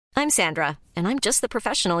I'm Sandra, and I'm just the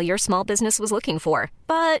professional your small business was looking for.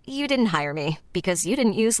 But you didn't hire me because you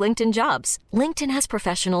didn't use LinkedIn Jobs. LinkedIn has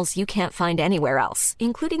professionals you can't find anywhere else,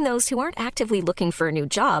 including those who aren't actively looking for a new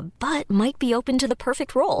job, but might be open to the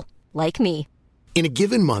perfect role, like me. In a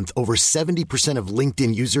given month, over 70% of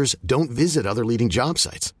LinkedIn users don't visit other leading job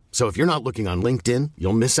sites. So if you're not looking on LinkedIn,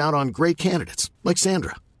 you'll miss out on great candidates like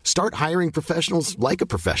Sandra. Start hiring professionals like a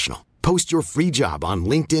professional. Post your free job on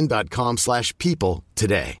linkedin.com/people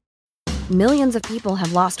today. Millions of people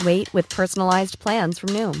have lost weight with personalized plans from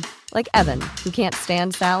Noom. Like Evan, who can't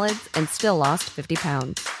stand salads and still lost 50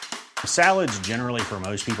 pounds. Salads generally for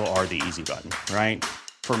most people are the easy button, right?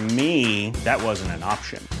 For me, that wasn't an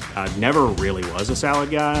option. I never really was a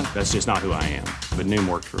salad guy. That's just not who I am. But Noom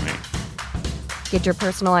worked for me. Get your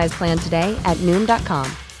personalized plan today at Noom.com.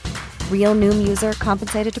 Real Noom user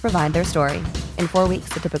compensated to provide their story. In 4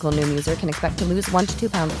 weeks, the typical Noom user can expect to lose 1 to 2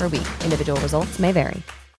 pounds per week. Individual results may vary.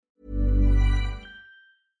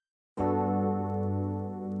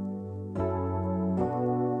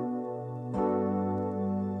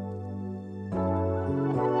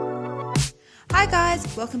 Hi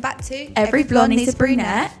guys, welcome back to Every Blonde Needs a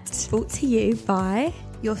Brunette, brought to you by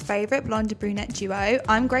your favourite blonde and brunette duo.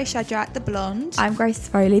 I'm Grace Shadrack, the blonde. I'm Grace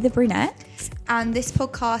Foley, the brunette. And this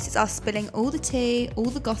podcast is us spilling all the tea, all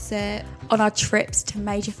the gossip. On our trips to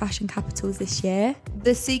major fashion capitals this year.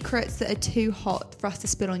 The secrets that are too hot for us to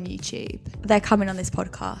spill on YouTube. They're coming on this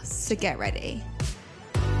podcast. So get ready.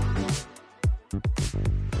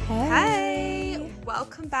 Hey.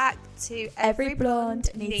 Welcome back to Every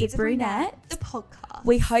Blonde Needs a Brunette, the podcast.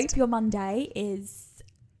 We hope your Monday is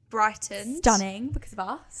brightened, stunning because of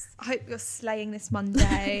us. I hope you're slaying this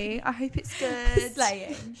Monday. I hope it's good.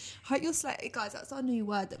 Slaying. I hope you're slaying. Guys, that's our new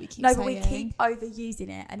word that we keep saying. No, but we keep overusing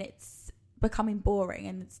it and it's becoming boring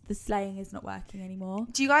and the slaying is not working anymore.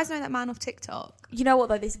 Do you guys know that man off TikTok? You know what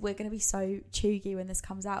though, we're going to be so chuggy when this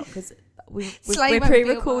comes out because we're won't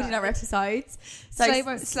pre-recording our episodes. So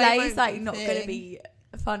Slay is like not going to be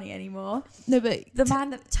funny anymore. No, but the man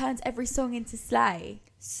that turns every song into Slay.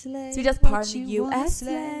 Slay. So he does Power in the US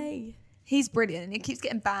Slay. He's brilliant and he keeps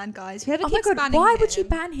getting banned, guys. Whoever oh my keeps God, banning why him, would you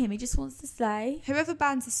ban him? He just wants to slay. Whoever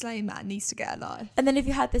bans the Slay man needs to get a life. And then if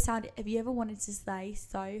you had the sound, have you ever wanted to slay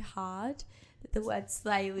so hard that the word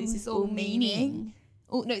slay loses all meaning?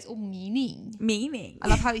 Oh no, it's all meaning. Meaning. I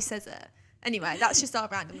love how he says it. Anyway, that's just our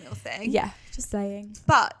random little thing. Yeah, just saying.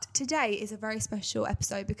 But today is a very special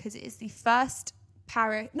episode because it is the first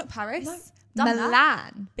Milan.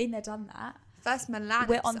 That. Been there, done that. First Milan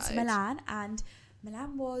We're episode. on to Milan, and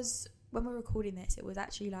Milan was, when we're recording this, it was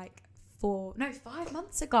actually like 5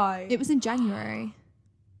 months ago. It was in January.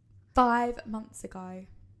 5 months ago.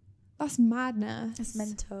 That's madness. That's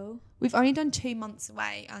mental. We've only done 2 months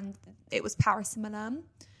away and it was Paris and Milan.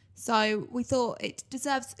 So we thought it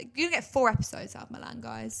deserves, you're going to get 4 episodes out of Milan,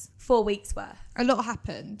 guys. 4 weeks worth. A lot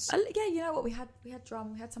happened. Yeah, you know what? We had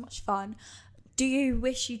drama. We had so much fun. Do you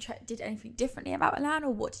wish you did anything differently about Milan,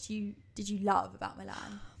 or what did you love about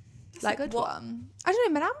Milan? That's like a good one. I don't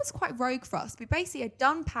know. Milan was quite rogue for us. We basically had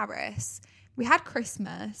done Paris. We had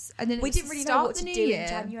Christmas, and then we didn't really know what to do in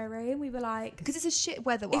January, and we were like, because it's a shit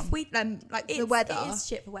weather one. If we the weather, it is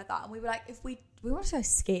shit for weather, and we were like, if we want to go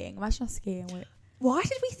skiing, imagine us skiing. Why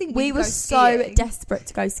did we think we were so desperate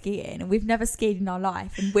to go skiing, and we've never skied in our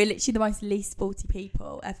life, and we're literally the most least sporty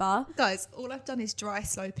people ever. Guys, all I've done is dry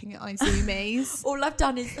sloping at Izoomies. All I've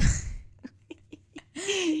done is,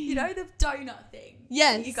 you know, the donut thing.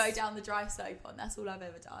 Yes, you go down the dry slope on. That's all I've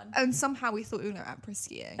ever done. And somehow we thought we were going to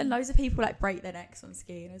skiing. And loads of people like break their necks on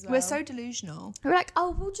skiing as well. We're so delusional. We're like,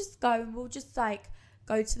 oh, we'll just go and we'll just like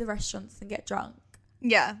go to the restaurants and get drunk.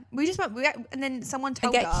 Yeah, we just went. And then someone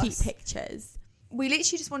told us and get cute pictures. We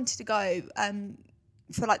literally just wanted to go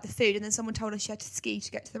for like the food, and then someone told us you had to ski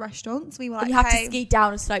to get to the restaurants. We were like, and you have to ski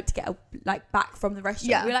down a slope to get back from the restaurant.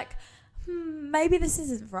 Yeah. We were like, maybe this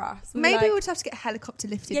isn't for us. Maybe we'd have to get a helicopter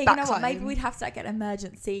lifted back home. Maybe we'd have to get an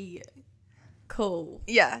emergency call.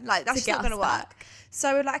 Yeah, like that's not going to work.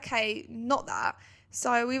 So we're like, okay, not that.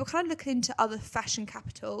 So we were kind of looking into other fashion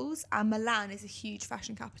capitals, and Milan is a huge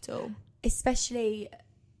fashion capital. Especially,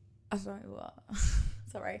 I don't know what.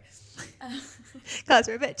 Sorry. Guys,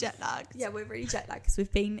 we're a bit jet lagged. Yeah, we're really jet lagged because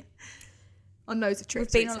we've been on loads of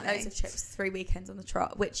trips. We've been on loads of trips, 3 weekends on the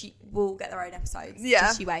trot, which will get their own episodes. Yeah.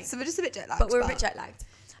 Just you wait. So we're just a bit jet lagged. But we're a bit jet lagged.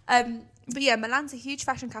 But yeah, Milan's a huge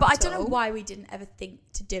fashion capital. But I don't know why we didn't ever think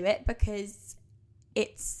to do it, because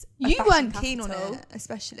it's you weren't keen on it,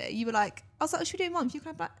 especially. You were like, I was like, should we do a month? You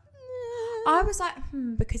kind of like, I was like,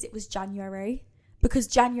 because it was January. Because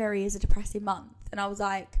January is a depressing month. And I was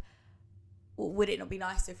like, well, would it not be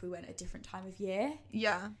nicer if we went a different time of year?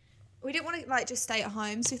 Yeah. we didn't want to like just stay at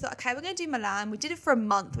home, so we thought, okay, we're going to do Milan. We did it for a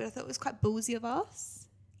month, which I thought was quite ballsy of us.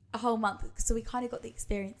 A whole month, so we kind of got the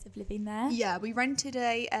experience of living there. Yeah, we rented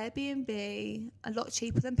a Airbnb, a lot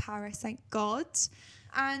cheaper than Paris, thank God.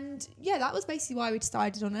 And yeah, that was basically why we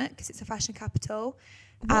decided on it, because it's a fashion capital.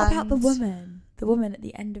 What about the woman? The woman at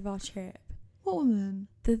the end of our trip. What woman?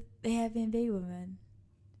 The Airbnb woman.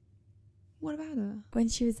 What about her? When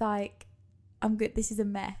she was like, "I'm good. This is a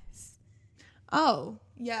mess." Oh,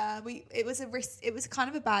 yeah. It was a risk. It was kind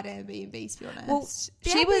of a bad Airbnb, to be honest. Well, the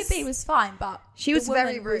Airbnb was fine, but she was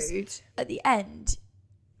very rude. At the end,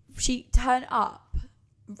 she turned up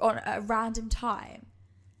on a random time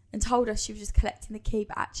and told us she was just collecting the key,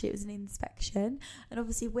 but actually it was an inspection. And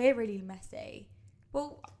obviously we're really messy.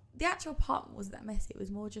 Well, the actual apartment wasn't that messy. It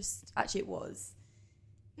was more just... Actually, it was.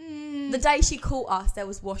 The day she caught us, there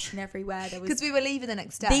was washing everywhere. Because we were leaving the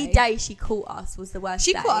next day. The day she caught us was the worst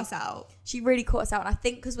day. She caught us out. She really caught us out. And I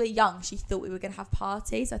think because we're young, she thought we were going to have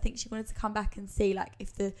parties. I think she wanted to come back and see like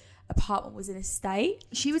if the apartment was in a state.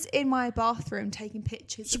 She was in my bathroom taking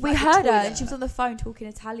pictures. We heard her and she was on the phone talking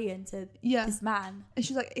Italian to this man. And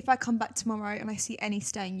she was like, if I come back tomorrow and I see any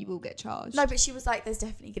stain, you will get charged. No, but she was like, there's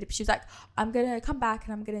definitely going to be... She was like, I'm going to come back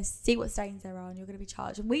and I'm going to see what stains there are and you're going to be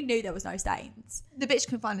charged. And we knew there was no stains. The bitch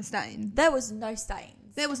couldn't find a stain. There was no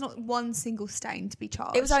stains. There was not one single stain to be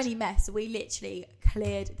charged. It was only mess. We literally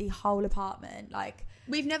cleared the whole apartment. Like...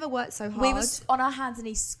 We've never worked so hard. We were on our hands and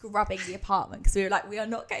knees scrubbing the apartment because we were like, we are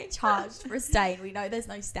not getting charged for a stain. We know there's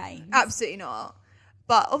no stains. Absolutely not.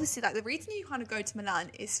 But obviously, like, the reason you kind of go to Milan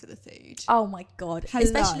is for the food. Oh my God. Hello.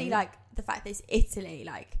 Especially like the fact that it's Italy.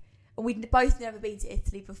 Like, and we'd both never been to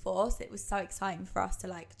Italy before, so it was so exciting for us to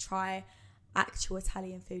like try actual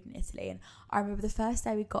Italian food in Italy. And I remember the first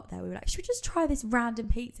day we got there, we were like, should we just try this random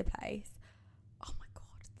pizza place? Oh my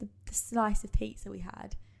God. The slice of pizza we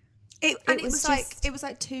had. It was like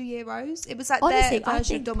 €2. It was like honestly, their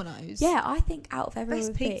version of Domino's. Yeah, I think out of everyone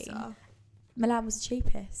best pizza, Milan was the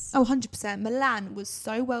cheapest. Oh, 100%. Milan was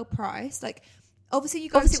so well priced. Like, obviously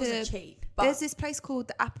it wasn't cheap. But there's this place called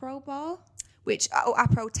the Aperol Bar, or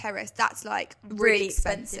Aperol Terrace. That's like really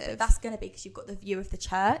expensive. But that's going to be because you've got the view of the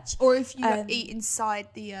church. Or if you eat inside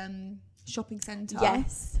the shopping centre.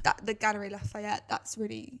 Yes. The Galerie Lafayette. That's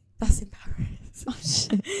in Paris. Oh,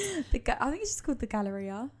 shit. I think it's just called the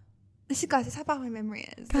Galleria. Listen, guys, that's how bad my memory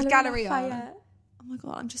is. Galleria. Oh my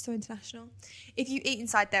God, I'm just so international. If you eat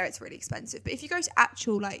inside there, it's really expensive. But if you go to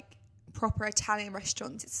actual, like, proper Italian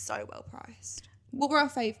restaurants, it's so well priced. What were our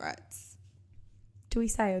favourites? Do we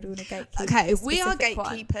say or do we want to gatekeep? Okay, we are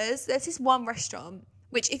gatekeepers. There's this one restaurant,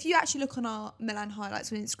 which if you actually look on our Milan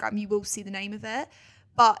highlights on Instagram, you will see the name of it.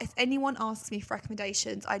 But if anyone asks me for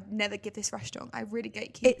recommendations, I'd never give this restaurant. I really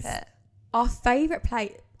gatekeep it. Our favourite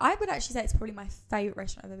place... I would actually say it's probably my favourite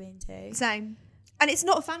restaurant I've ever been to. Same. And it's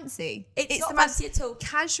not fancy. It's not fancy at all.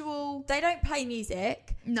 Casual. They don't play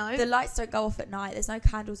music. No. The lights don't go off at night. There's no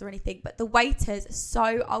candles or anything. But the waiters are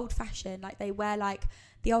so old-fashioned. Like, they wear, like,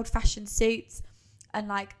 the old-fashioned suits. And,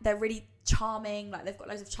 like, they're really charming. Like, they've got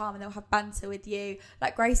loads of charm and they'll have banter with you.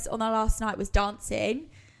 Like, Grace on our last night was dancing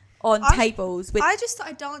on tables. I just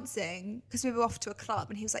started dancing because we were off to a club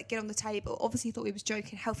and he was like, get on the table. Obviously he thought we was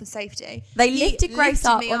joking, health and safety. They lifted Grace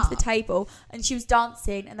up onto the table and she was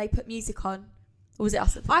dancing and they put music on. Or was it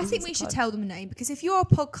us that put I think we should tell them a name because if you're a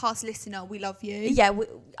podcast listener, we love you. Yeah, we're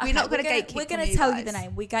not going to gatekeep. We're going to tell you the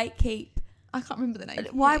name. We gatekeep. I can't remember the name.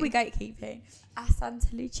 Why are we gatekeeping?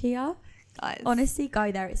 Santa Lucia. Guys, honestly,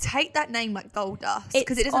 go there. Take that name like gold dust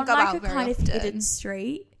because it doesn't go out very often. It's on like a kind of hidden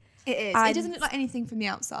street. It is. It doesn't look like anything from the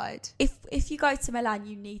outside. If you go to Milan,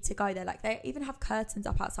 you need to go there. Like, they even have curtains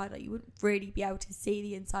up outside. Like, you wouldn't really be able to see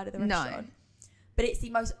the inside of the restaurant. No. But it's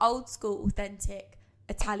the most old school, authentic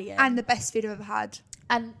Italian. And the best food I've ever had.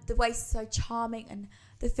 And the waiter's so charming and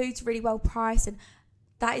the food's really well priced. And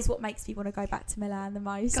that is what makes me want to go back to Milan the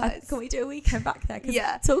most. Can we do a weekend back there?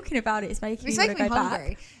 Because talking about it is making me want to go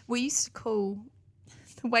back. We used to call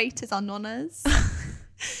the waiters our nonnas.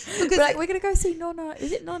 Because we're going to go see Nonna.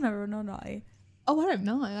 Is it Nonna or Nonno? Oh, I don't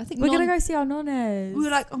know. I think we're going to go see our Nonnas. We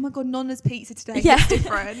were like, oh my God, Nonna's pizza today. Yeah. It's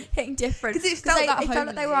different. Hitting different. Because it felt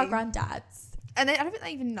like they were our granddads. And I don't think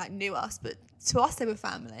they even like knew us, but to us they were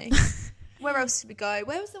family. Where else did we go?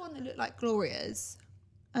 Where was the one that looked like Gloria's?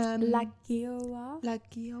 La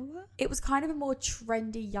Gioia. It was kind of a more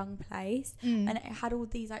trendy young place. And it had all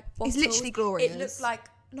these like bottles. It's literally Gloria's. It looked like,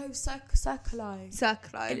 Circolo.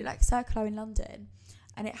 It looked like Circolo in London.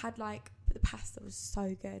 And it had like, the pasta was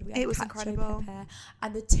so good. It was incredible. Pepper,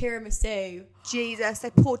 and the tiramisu. Jesus, they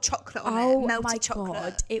poured chocolate on it. Melted chocolate.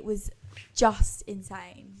 God, it was just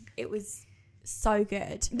insane. It was so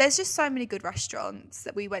good. There's just so many good restaurants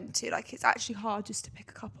that we went to. Like, it's actually hard just to pick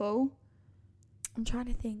a couple. I'm trying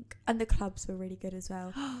to think. And the clubs were really good as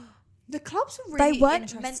well. The clubs were really They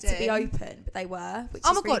weren't interesting. meant to be open, but they were, which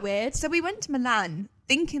is really weird. So we went to Milan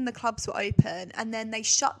thinking the clubs were open, and then they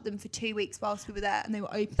shut them for 2 weeks whilst we were there, and they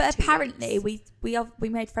were open. But for 2 apparently, weeks. we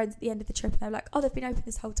made friends at the end of the trip, and they were like, "Oh, they've been open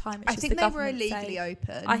this whole time." It's I just think the they were government illegally saying-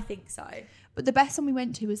 open. I think so. But the best one we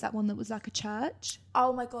went to was that one that was like a church.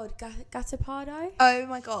 Oh my god, Gattopardo. Oh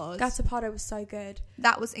my god, Gattopardo was so good.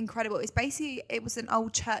 that was incredible. It was an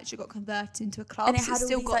old church that got converted into a club, And it so had all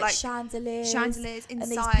still these got like chandeliers chandeliers and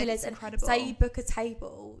inside. these pillars. It's And incredible. say you book a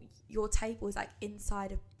table, your table is like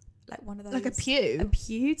inside of like one of those, Like a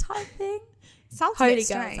pew type thing. Sounds a Holy bit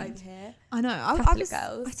girls strange. over here. I know. Catholic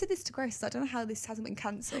girls. I said this to Grace. I don't know how this hasn't been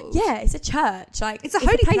cancelled. Yeah, it's a church. Like It's a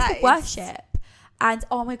holy place place. of worship. And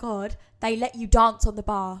oh my god, they let you dance on the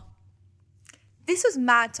bar. This was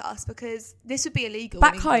mad to us because this would be illegal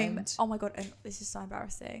Back in home, England. oh my god, and this is so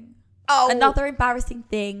embarrassing. Oh, Another embarrassing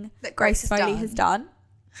thing that Grace Grace has Foley done. has done.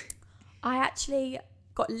 I actually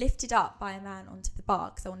got lifted up by a man onto the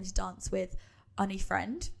bar because I wanted to dance with a new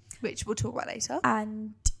friend. which we'll talk about later.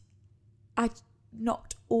 And I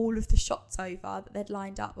knocked all of the shots over that they'd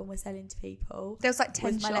lined up and were selling to people. There was like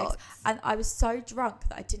 10 with my shots. legs. And I was so drunk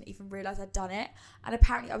that I didn't even realise I'd done it. And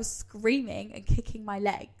apparently I was screaming and kicking my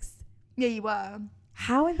legs. Yeah, you were.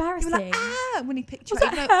 How You embarrassing. were like, ah, when he picked you Was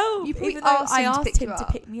up. that Even though help? You probably Even though I asked pick him you to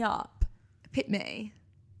up. pick me up. Pick me.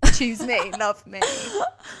 Choose me. Love me.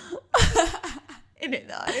 In it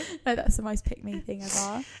though. No, that's the most pick me thing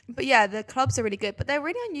ever. But yeah, the clubs are really good, but they're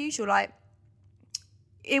really unusual. Like,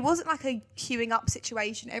 it wasn't like a queuing up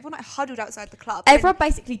situation. Everyone like huddled outside the club. Everyone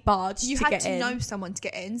basically barged You to had get to in. know someone to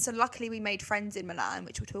get in. So luckily we made friends in Milan,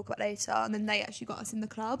 which we'll talk about later. And then they actually got us in the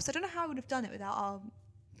club. So I don't know how I would have done it without our...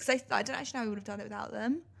 Because I don't actually know how we would have done it without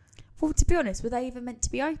them. Well, to be honest, were they even meant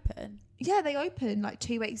to be open? Yeah, they opened like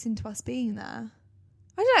 2 weeks into us being there.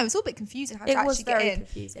 I don't know. It was all a bit confusing how to It was actually get very in.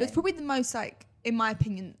 confusing. It was probably the most like, in my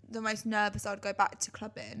opinion, the most nervous I'd go back to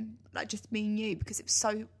clubbing. Like just me and you, because it was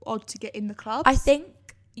so odd to get in the clubs. I think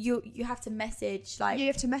you have to message you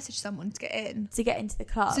have to message someone to get in. to get into the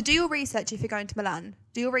club. So do your research if you're going to Milan.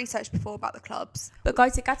 Do your research before about the clubs. But go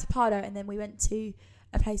to Gattopardo, and then we went to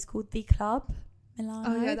a place called The Club, Milan.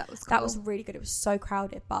 Oh, yeah, that was That cool. was really good. It was so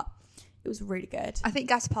crowded, but it was really good. I think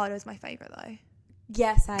Gattopardo is my favourite though.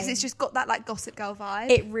 Yeah, same. Because it's just got that like Gossip Girl vibe.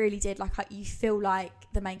 It really did. Like you feel like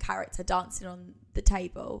the main character dancing on the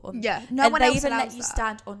table. Yeah, no and one they else even let allows you that.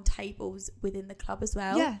 stand on tables within the club as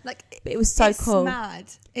well. Yeah, like But it was so it's cool. mad.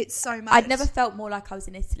 It's so mad. I'd never felt more like I was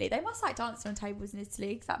in Italy. They must like dancing on tables in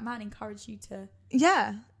Italy because that man encouraged you to.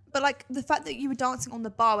 Yeah, but like the fact that you were dancing on the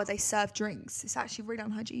bar where they serve drinks, it's actually really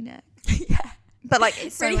unhygienic. Yeah. But like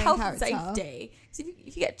it's Really so health main and character. safety. Because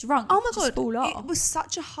if you get drunk, Oh you my just god, fall off. it was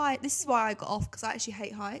such a high. This is why I got off, because I actually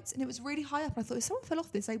hate heights, and it was really high up. And I thought if someone fell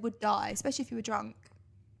off this, they would die, especially if you were drunk.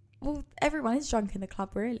 Well, everyone is drunk in the club,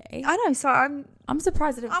 really. I know, so I'm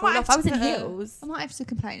surprised I didn't fall might off. have I was to in put heels. I might have to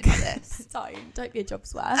complain about this. Don't be a job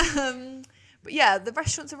swear. But yeah, the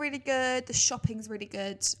restaurants are really good. The shopping's really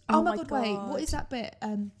good. Oh my my god, wait, God. what is that bit?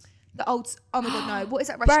 The old. Oh my god, no. What is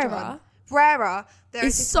that restaurant? Brera. Brera. There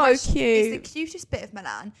It's is this so It's cute. the cutest bit of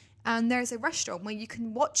Milan, and there is a restaurant where you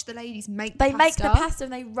can watch the ladies make. They the make pasta. the pasta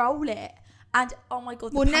and they roll it. And oh my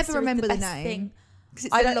god, the We'll pasta never is remember the best name. thing. 'Cause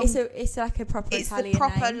it's I a don't. long- It's like a proper It's Italian the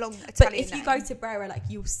proper name. long But Italian if you name. go to Brera, like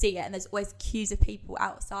you'll see it, and there's always queues of people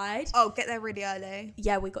outside. Oh, get there really early.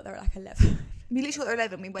 Yeah, we got there at like 11. We literally got there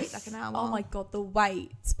 11. We wait like an hour. Oh my god, the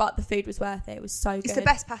wait! But the food was worth it. It was so good. It's the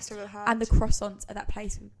best pasta I've ever had. And the croissants at that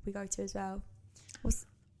place we go to as well. What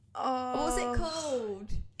oh, was it called?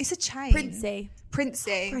 It's a chain. Princey.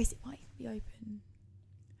 Princey. Grace, it might even be open.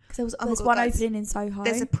 Because Oh my there's God, one guys. opening in Soho.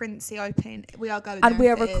 There's a Princey opening. We are going and there we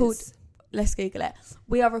are if it record. is. Let's Google it.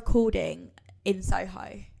 We are recording in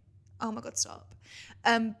Soho. Oh my god, stop.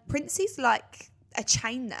 Princey's like a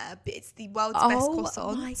chain there, but it's the world's best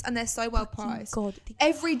croissants, and they're so well priced. God,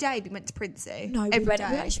 Every day we went to Princey. no, every we day.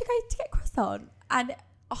 actually go to get croissant, and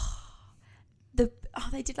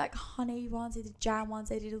they did like honey ones, they did jam ones,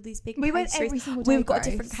 they did all these big. We went pastries. every single day, We've got a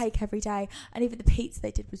Grace. different cake every day, and even the pizza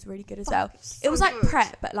they did was really good as well. so It was like good.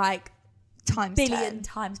 prep, but like Times billion 10.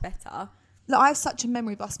 times better. Like, I have such a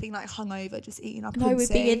memory of us being like hungover, just eating our No, we'd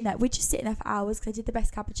Princey. be in there. We'd just sit in there for hours because I did the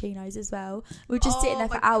best cappuccinos as well. We'd just sit in Oh there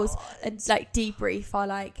for my hours God. and like debrief our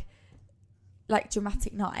like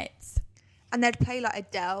dramatic nights. And they'd play like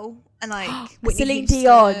Adele and like Whitney Celine Houston.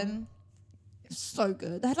 Dion. It was so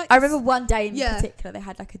good. They had like I remember one day in Yeah. particular they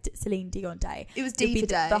had like a Celine Dion day. It was It would be Diva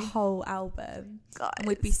Day. the whole album. Guys. And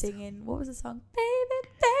we'd be singing, what was the song? Baby,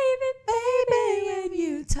 baby, baby, when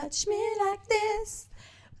you touch me like this.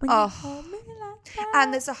 When you hold me like that.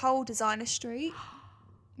 And there's a whole designer street.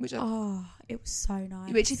 Which it was so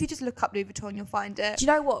nice. Which if you just look up Louis Vuitton, you'll find it. Do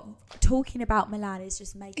you know what? Talking about Milan is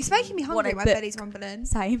just making... It's making me hungry. My belly's rumbling.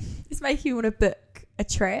 Same. It's making me want to book a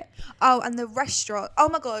trip. Oh, and the restaurant. Oh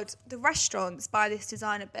my God. The restaurants by this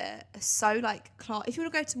designer bit are so like... If you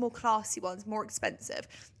want to go to more classy ones, more expensive,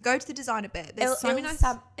 go to the designer bit. There's so nice...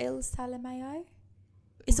 Il Salameo?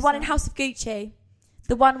 It's the one in House of Gucci.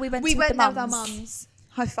 The one we went to with the mums. There with our mums.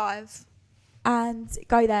 High five. And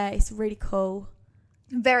go there. It's really cool.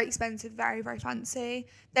 Very expensive, very, very fancy.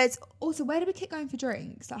 There's also, where do we keep going for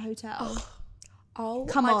drinks? That hotel. Oh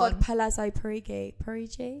come my on. God, Palazzo Parigi.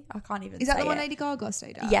 I can't even say it. Is that the one Lady Gaga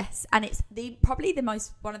stayed at? Yes, and it's probably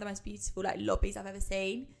one of the most beautiful like lobbies I've ever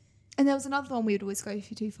seen. And there was another one we would always go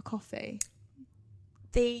to for coffee.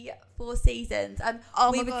 The Four Seasons, and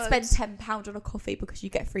we would spend £10 on a coffee because you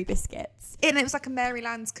get free biscuits. And it was like a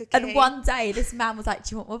Maryland's cookie. And one day, this man was like,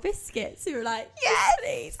 "Do you want more biscuits?" We were like, "Yes,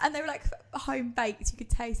 please." And they were like home baked. You could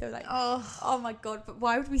taste. They were like, "Oh my God!" But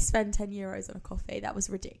why would we spend €10 on a coffee? That was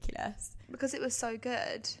ridiculous. Because it was so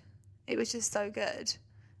good. It was just so good.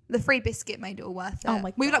 The free biscuit made it all worth it. Oh my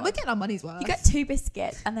God! We were like, we're getting our money's worth. You get 2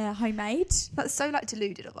 biscuits and they're homemade. That's so like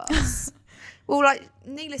deluded of us. Well, like,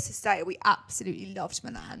 needless to say, we absolutely loved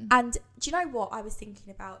Milan. And do you know what I was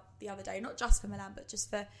thinking about the other day? Not just for Milan, but just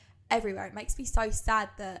for everywhere. It makes me so sad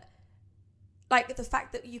that, like, the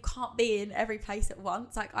fact that you can't be in every place at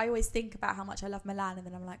once. Like, I always think about how much I love Milan, and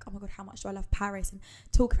then I'm like, oh my God, how much do I love Paris? And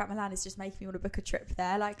talking about Milan is just making me want to book a trip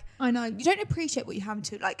there. Like, I know. You don't appreciate what you have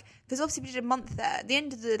to, like, because obviously we did a month there. At the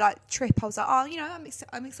end of the, like, trip, I was like, oh, you know,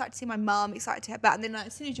 I'm excited to see my mum, excited to head back. And then, like,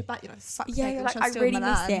 as soon as you're back, you're like, fuck's sake, like, I really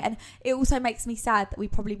miss it. And it also makes me sad that we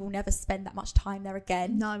probably will never spend that much time there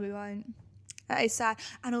again. No, we won't. That is sad.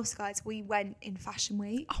 And also, guys, we went in Fashion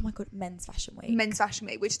Week. Oh my God, Men's Fashion Week. Men's Fashion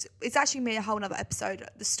Week, which it's actually made a whole other episode,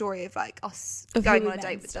 the story of like us going on a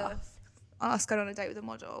date with us going on a date with a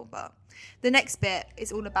model. But the next bit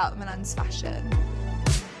is all about Milan's fashion.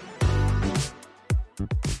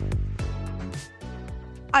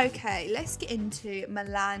 Okay, let's get into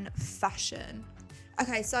Milan fashion.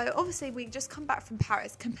 Okay, so obviously we just come back from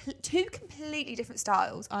Paris. Two completely different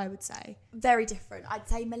styles, I would say. Very different. I'd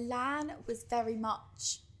say Milan was very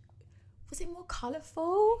much... Was it more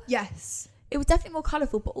colourful? Yes. It was definitely more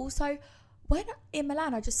colourful, but also when in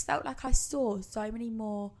Milan, I just felt like I saw so many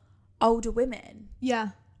more older women.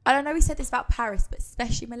 Yeah. I don't know we said this about Paris, but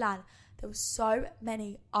especially Milan, there were so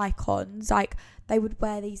many icons. Like, they would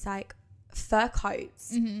wear these, like, fur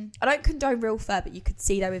coats. Mm-hmm. I don't condone real fur, but you could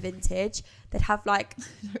see they were vintage. They'd have like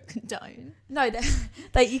don't condone. No,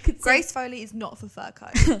 they you could see. Grace Foley is not for fur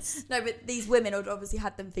coats. No, but these women had obviously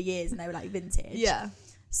had them for years and they were like vintage. Yeah.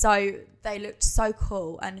 So they looked so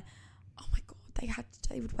cool, and oh my God,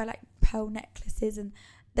 they would wear like pearl necklaces, and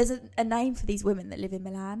there's a name for these women that live in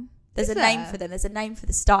Milan. There's a name for them. There's a name for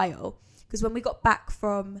the style. Because when we got back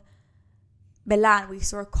from Milan, I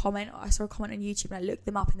saw a comment on YouTube, and I looked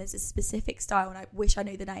them up, and there's a specific style, and I wish I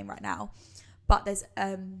knew the name right now, but there's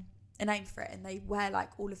a name for it, and they wear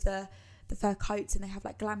like all of the fur coats, and they have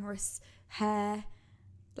like glamorous hair,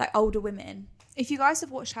 like older women. If you guys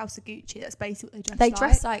have watched House of Gucci, that's basically what they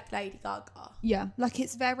dress like Lady Gaga. Yeah, like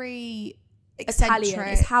it's very eccentric.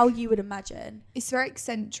 Italian. It's how you would imagine. It's very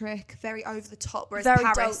eccentric, very over the top, whereas very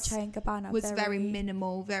Paris Dolce and Gabbana was very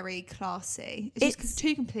minimal, very classy. It's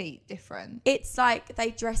two complete different. It's like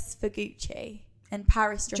they dress for Gucci, and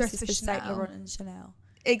Paris dresses for Saint Laurent and Chanel.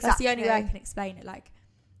 Exactly. That's the only way I can explain it. Like,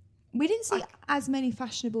 we didn't see as many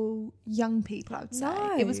fashionable young people, I would say.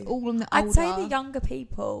 No. It was all on the older. I'd say the younger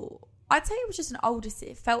people. I'd say it was just an older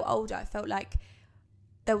city. It felt older. I felt like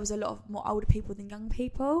there was a lot of more older people than young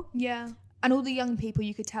people. Yeah. And all the young people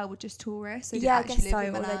you could tell were just tourists. Yeah, I guess so.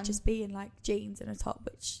 Or they'd just be in like jeans and a top,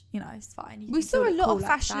 which, you know, is fine. We saw a lot of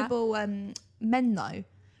fashionable men though.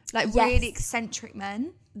 Like really eccentric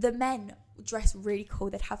men. The men dress really cool.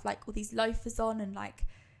 They'd have like all these loafers on, and like,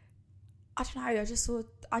 I don't know,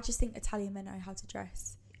 I just think Italian men know how to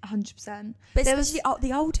dress. 100%. But especially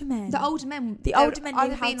the older men. The older men knew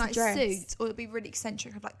how to like dress. Suits, or it'd be really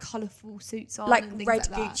eccentric, have like colourful suits on, like and things red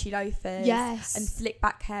like Gucci loafers, yes, and slick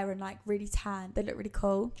back hair, and like really tan. They look really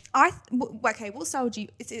cool. Okay, what style do you?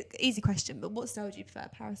 It's an easy question, but what style do you prefer,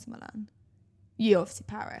 Paris or Milan? You obviously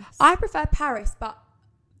Paris. I prefer Paris, but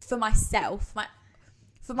for myself,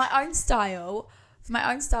 for my own style,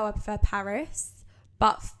 I prefer Paris.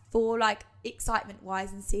 But for like excitement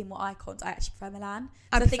wise and seeing what icons, I actually prefer Milan.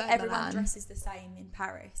 I think everyone dresses the same in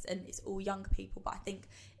Paris, and it's all younger people, but I think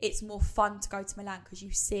it's more fun to go to Milan because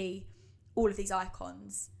you see all of these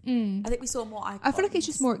icons. I think we saw more icons. I feel like it's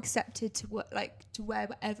just more accepted to wear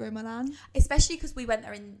whatever in Milan. Especially because we went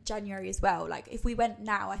there in January as well. Like, if we went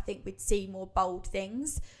now, I think we'd see more bold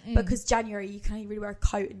things. Because January, you can only really wear a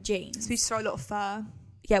coat and jeans. So we saw a lot of fur.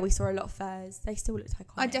 Yeah, we saw a lot of furs. They still looked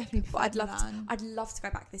iconic. I definitely prefer I'd Milan. I'd love to go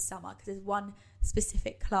back this summer because there's one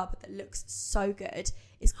specific club that looks so good.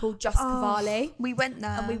 It's called Just Cavalli. We went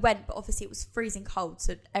there. And we went, but obviously it was freezing cold,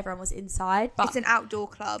 so everyone was inside. But it's an outdoor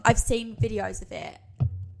club. I've seen videos of it,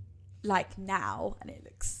 like, now, and it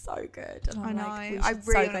looks so good. And I'm I know. Like, I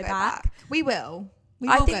really want to go back. We will.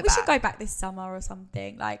 I think we should go back this summer or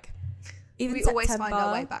something. Like, even we September. always find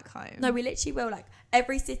our way back home. No, we literally will. Like,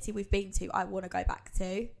 every city we've been to, I want to go back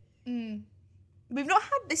to. We've not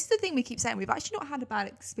had, this is the thing we keep saying, we've actually not had a bad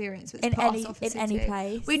experience with in any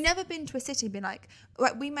place. We've never been to a city and been like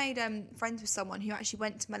we made friends with someone who actually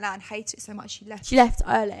went to Milan, hated it so much she left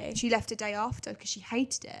early. She left a day after because she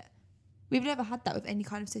hated it. We've never had that with any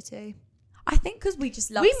kind of city. I think because we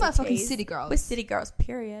just love we cities. fucking city girls. We're city girls,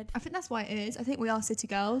 period. I think that's why it is. I think we are city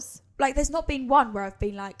girls. Like, there's not been one where I've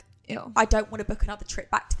been like, ew, I don't want to book another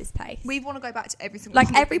trip back to this place. We want to go back to every single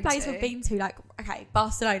like every place we've been to. Like, okay,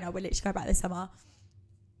 Barcelona, we'll literally go back this summer.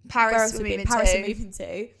 Paris we're moving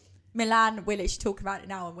to. Milan, we're literally talking about it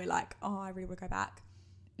now, and we're like, oh, I really want to go back.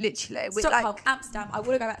 Literally, Stockholm, Amsterdam. I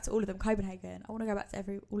want to go back to all of them. Copenhagen. I want to go back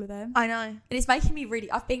to all of them. I know, and it's making me really.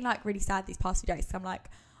 I've been like really sad these past few days. So I'm like,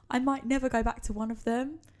 I might never go back to one of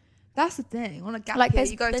them. That's the thing. On a gap like, year,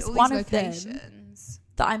 you go to all these locations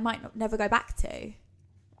that I might never go back to.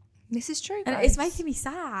 This is true, and Grace. it's making me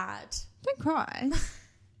sad. Don't cry.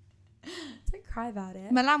 Don't cry about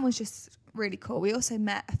it. Milan was just really cool. We also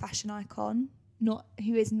met a fashion icon,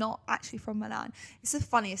 who is not actually from Milan. It's the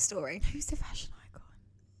funniest story. Who's the fashion icon?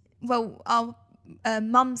 Well, our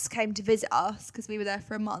mums came to visit us because we were there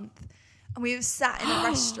for a month, and we were sat in a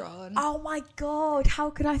restaurant. Oh my God,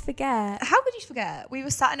 how could I forget? How could you forget? We were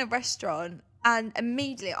sat in a restaurant, and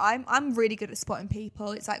immediately, I'm really good at spotting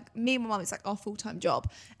people. It's like, me and my mum, it's like our full-time job.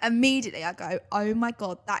 Immediately I go, oh my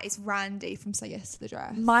God, that is Randy from Say Yes to the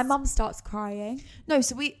Dress. My mum starts crying. No,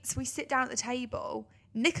 so we sit down at the table.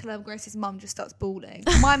 Nicola, Grace's mum, just starts bawling.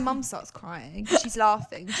 My mum starts crying. She's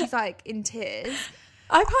laughing. She's like in tears.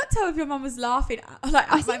 I can't tell if your mum was laughing.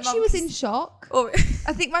 I think she was in shock. Or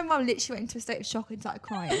I think my mum literally went into a state of shock and started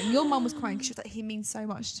crying. Your mum was crying because she was like, he means so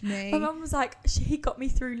much to me. My mum was like, he got me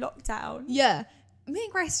through lockdown. Yeah. Me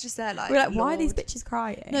and Grace are just there like, we're like, why are Lord. these bitches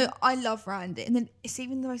crying? No, I love Randy. And then it's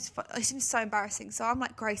even the most fun. It seems so embarrassing. So I'm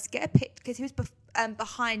like, Grace, get a pic, because he was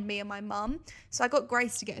behind me and my mum. So I got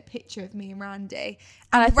Grace to get a picture of me and Randy.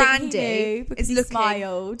 And I think Randy he knew because is he looking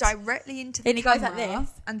smiled directly into the and he camera goes like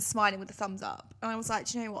this and smiling with a thumbs up. And I was like,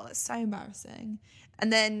 do you know what? That's so embarrassing.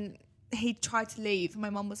 And then he tried to leave, and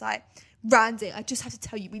my mum was like, Randy, I just have to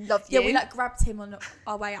tell you, we love you. Yeah, we like grabbed him on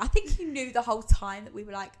our way. I think he knew the whole time that we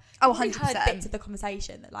were like, oh, 100%. We heard bits of the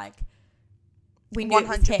conversation that like we knew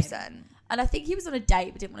 100%. It was him. And I think he was on a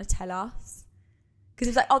date but didn't want to tell us because he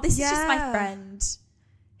was like, oh, this is just my friend.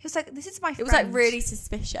 He was like, this is my friend. It was like really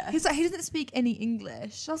suspicious. He was like, he doesn't speak any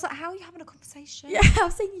English. I was like, how are you having a conversation? Yeah, I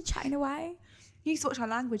was seeing you chatting away. You used to watch our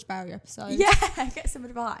language barrier episode. Yeah, get some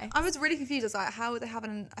advice. I was really confused. I was like, how are they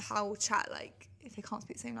having a whole chat like if they can't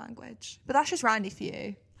speak the same language? But that's just Randy for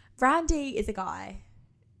you. Randy is a guy.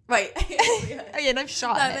 Wait. Oh yeah, no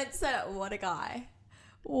shot. No, I meant to say that. What a guy.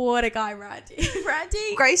 What a guy, Randy.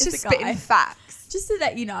 Randy Grace is just a guy. spitting facts. Just to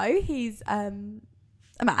let you know, he's a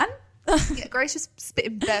man. Yeah, Grace just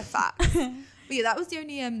spitting bare facts. But yeah, that was the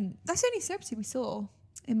only celebrity we saw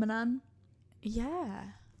in Milan. Yeah.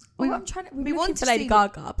 We were looking for Lady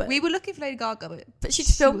Gaga, but we were looking for Lady Gaga, but she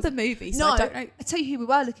filmed the movie, so no, I don't know. I tell you who we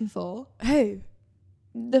were looking for. Who?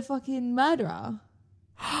 The fucking murderer.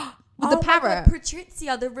 With the parrot.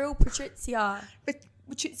 Patrizia, the real Patrizia.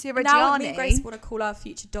 Patrizia Reggiani. Now me and Grace want to call our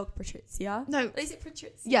future dog Patrizia. No. Is it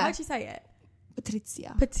Patrizia? Yeah. How'd you say it?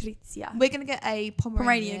 Patrizia. Patrizia. We're going to get a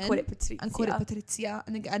Pomeranian. Call it Patrizia. And call it Patrizia.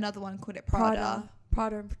 And then get another one and call it Prada.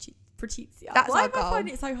 Prada and Patrizia. That's Why our am goal. I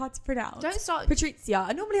finding it so hard to pronounce? Don't start. Patrizia.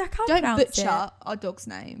 And normally I can't Don't pronounce butcher it. our dog's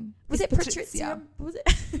name. Was it Patrizia? Was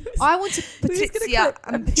it? I wanted Patrizia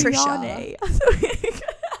and Patricia.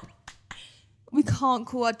 We can't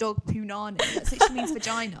call our dog Punani. That literally means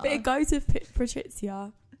vagina. But it goes with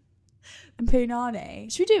Patrizia and Punani.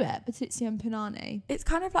 Should we do it? Patrizia and Punani. It's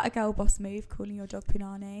kind of like a girl boss move, calling your dog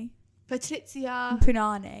Punani. Patrizia and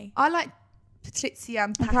Punani. I like Patrizia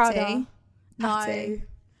and Patty. Prada. Patty. No.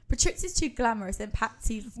 Patrizia's too glamorous and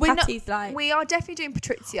Patty's like... We are definitely doing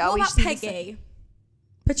Patrizia. What about Peggy?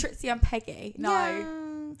 Patrizia and Peggy. No.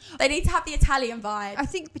 Yeah. They need to have the Italian vibe. I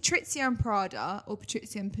think Patrizia and Prada or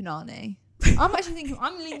Patrizia and Punani. I'm actually thinking,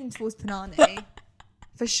 I'm leaning towards punani.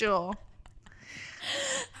 For sure.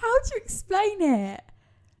 How do you explain it?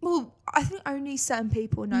 Well, I think only certain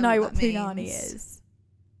people know what punani means. is.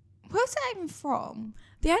 Where's that even from?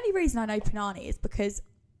 The only reason I know punani is because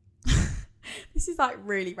this is like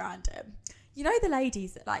really random. You know the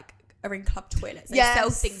ladies that like are in club toilets, they sell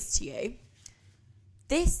things to you.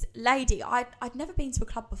 This lady, I'd never been to a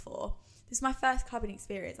club before. This is my first clubbing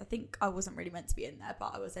experience. I think I wasn't really meant to be in there,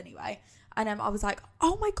 but I was anyway. And I was like,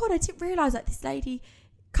 oh my God, I didn't realise that this lady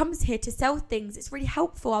comes here to sell things. It's really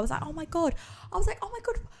helpful. I was like, oh my God.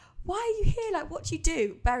 Why are you here? Like, what do you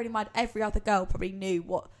do? Bearing in mind, every other girl probably knew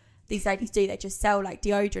what these ladies do. They just sell like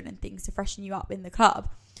deodorant and things to freshen you up in the club.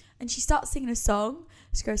 And she starts singing a song.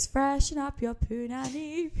 She goes, freshen up your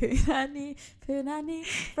punani, punani, punani,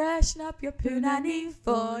 freshen up your punani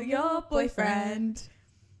for your boyfriend.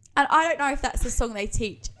 And I don't know if that's the song they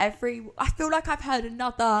teach I feel like I've heard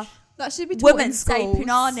another that should be taught woman in say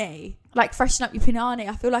punani. Like, freshen up your punani.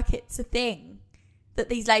 I feel like it's a thing that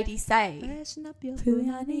these ladies say. Freshen up your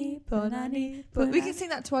punani, punani, punani. We can sing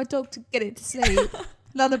that to our dog to get it to sleep.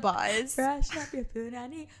 Lullabies. Freshen up your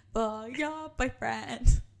punani for your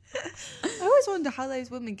boyfriend. I always wonder how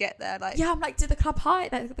those women get there. Like, yeah, I'm like, do the club hire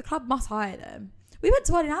them? The club must hire them. We went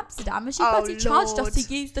to one in Amsterdam and she bloody charged us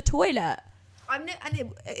to use the toilet. And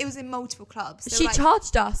it was in multiple clubs. She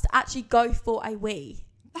charged us to actually go for a wee.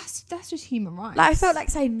 That's just human rights. Like, I felt like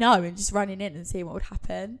saying no and just running in and seeing what would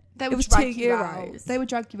happen. It was €2. They would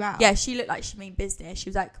drag you out. Yeah, she looked like she mean business. She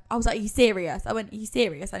was like, I was like, are you serious? I went, are you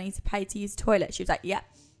serious? I need to pay to use the toilet. She was like, yeah,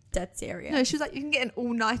 dead serious. No, she was like, you can get an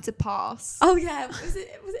all-nighter pass. Oh yeah, was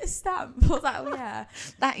it a stamp? I was like, oh yeah,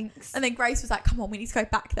 thanks. And then Grace was like, come on, we need to go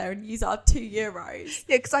back there and use our €2.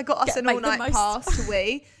 Yeah, because I got us an all-night pass to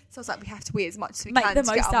wee. So I was like, we have to wee as much as we can to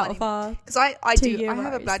get our money. Because I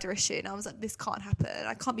have a bladder issue, and I was like, this can't happen.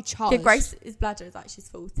 I can't be charged. Yeah, Grace's bladder is like, she's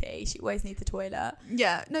 40. She always needs the toilet.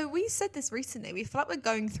 Yeah. No, we said this recently. We feel like we're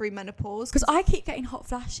going through menopause. Because I keep getting hot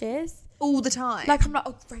flashes. All the time. Like, I'm like,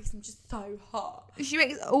 oh, Grace, I'm just so hot. She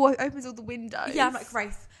opens all the windows. Yeah, I'm like,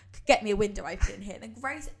 Grace, get me a window open in here. And then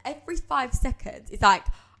Grace, every 5 seconds, is like,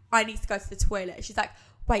 I need to go to the toilet. She's like,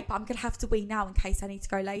 wait, but I'm going to have to wee now in case I need to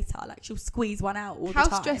go later. Like, she'll squeeze one out all the time.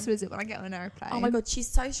 How stressful is it when I get on an airplane? Oh my God, she's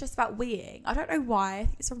so stressed about weeing. I don't know why. I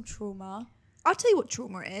think it's from trauma. I'll tell you what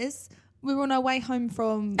trauma is. We were on our way home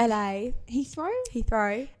from LA.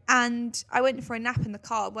 Heathrow. And I went for a nap in the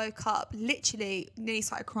car, woke up, literally nearly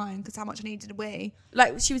started crying because how much I needed a wee.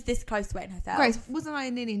 Like, she was this close to wetting herself. Grace, wasn't I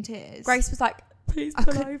nearly in tears? Grace was like, please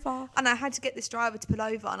pull over. And I had to get this driver to pull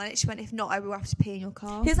over. And I literally went, if not, I will have to pee in your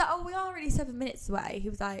car. He was like, oh, we are already 7 minutes away. He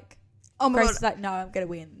was like, oh my Grace God. was like, no, I'm going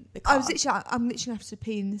to wee in the car. I'm literally going to have to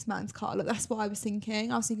pee in this man's car. Like, that's what I was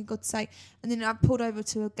thinking. I was thinking, God's sake. And then I pulled over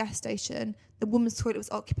to a gas station. The woman's toilet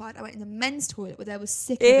was occupied. I went in the men's toilet where there was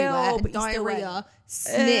sick everywhere and diarrhea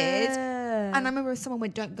smeared. And I remember someone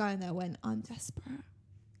went, don't go in there. I went, I'm desperate.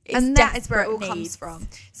 And that is where it all comes from.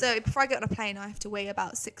 So before I get on a plane, I have to wee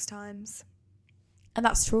about 6 times. And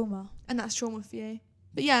that's trauma. And that's trauma for you.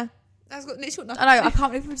 But yeah. That's got literally nothing. I know, I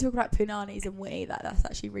can't believe we're talking about punanis and wee. That's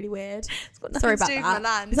actually really weird. Sorry about that.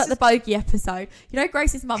 Milan. It's like the bogey episode. You know,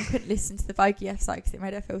 Grace's mum couldn't listen to the bogey episode because it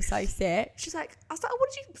made her feel so sick. She's like, I was like, oh, what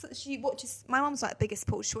did you... She watches... My mum's like the biggest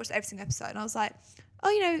supporter. She watched every single episode. And I was like, oh,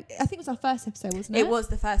 you know, I think it was our first episode, wasn't it? It was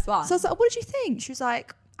the first one. So I was like, oh, what did you think? She was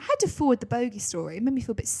like, I had to forward the bogey story. It made me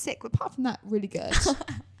feel a bit sick. But apart from that, really good.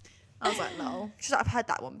 I was like, no. She's like, I've heard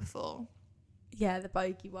that one before. Yeah, the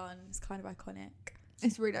bogey one is kind of iconic.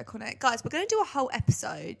 It's really iconic. Guys, we're going to do a whole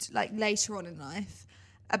episode, like, later on in life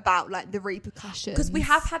about, like, the repercussions. Because we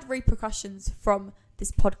have had repercussions from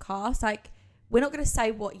this podcast. Like, we're not going to say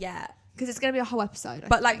what yet. Because it's going to be a whole episode.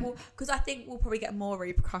 But, like, because I think we'll probably get more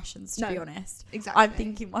repercussions, to be honest. Exactly. I'm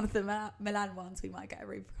thinking one of the Milan ones, we might get a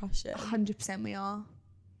repercussion. 100% we are.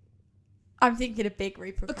 I'm thinking a big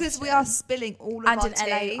repercussion. Because we are spilling all of our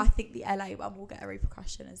tea. LA, I think the LA one will get a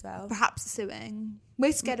repercussion as well. Perhaps suing.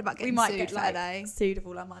 We're scared about getting sued for LA. Sued of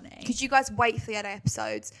all our money. Because you guys wait for the LA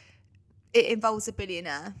episodes. It involves a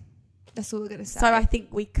billionaire. That's all we're going to say. So I think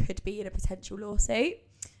we could be in a potential lawsuit.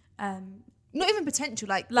 Not even potential.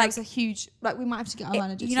 Like there's a huge... Like, we might have to get our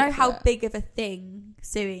manager to... You know how big of a thing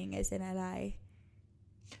suing is in LA?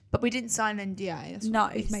 But we didn't sign an NDA. That's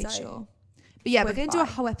what we've made sure. But yeah, we're going to do a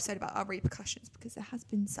whole episode about our repercussions because there has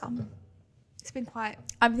been some. It's been quite...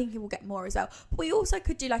 I'm thinking we'll get more as well. But we also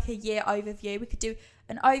could do like a year overview. We could do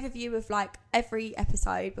an overview of like every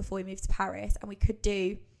episode before we move to Paris. And we could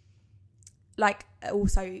do like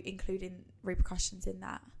also including repercussions in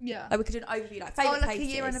that. Yeah. Like we could do an overview, like favourite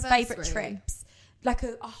places, favourite trips. Like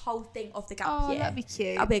a whole thing of the gap year. That'd be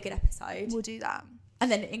cute. That'd be a good episode. We'll do that.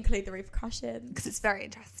 And then include the repercussions. Because it's very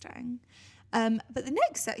interesting. But the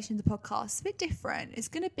next section of the podcast is a bit different. It's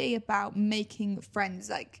going to be about making friends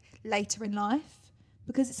like later in life.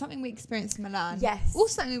 Because it's something we experience in Milan. Yes.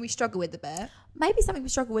 Also something we struggle with a bit. Maybe something we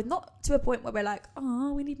struggle with, not to a point where we're like,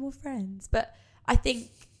 oh, we need more friends. But I think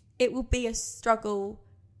it will be a struggle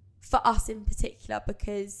for us in particular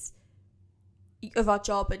because of our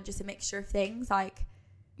job and just a mixture of things. Like,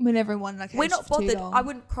 when everyone like we're not bothered. I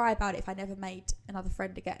wouldn't cry about it if I never made another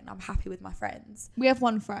friend again. I'm happy with my friends. We have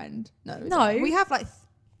one friend. No. We have like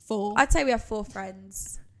 4. I'd say we have 4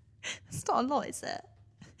 friends. That's not a lot, is it?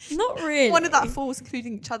 Not really. One of that 4 is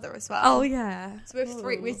including each other as well. Oh yeah. So we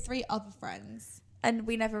have 3 other friends. And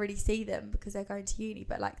we never really see them because they're going to uni.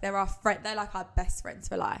 But like they're like our best friends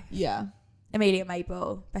for life. Yeah. Amelia,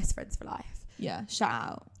 Mabel, best friends for life. Yeah, shout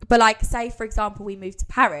out. But like, say for example, we move to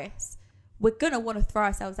Paris, we're gonna want to throw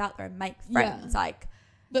ourselves out there and make friends. Yeah. Like,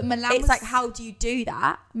 but Milan, it's like, how do you do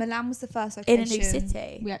that? Milan was the first location in a new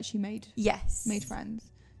city. We actually made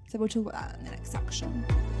friends. So we'll talk about that in the next section.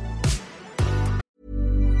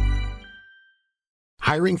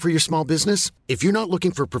 Hiring for your small business? If you're not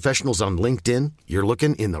looking for professionals on LinkedIn, you're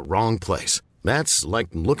looking in the wrong place. That's like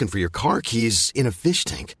looking for your car keys in a fish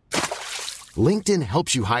tank. LinkedIn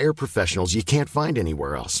helps you hire professionals you can't find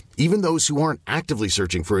anywhere else, even those who aren't actively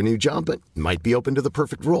searching for a new job but might be open to the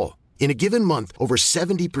perfect role. In a given month, over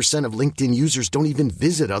 70% of LinkedIn users don't even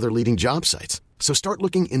visit other leading job sites. So start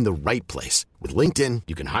looking in the right place. With LinkedIn,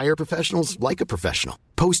 you can hire professionals like a professional.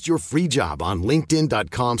 Post your free job on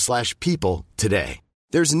linkedin.com/people today.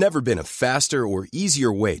 There's never been a faster or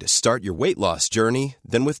easier way to start your weight loss journey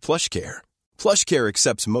than with PlushCare. PlushCare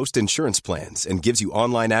accepts most insurance plans and gives you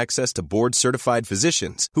online access to board-certified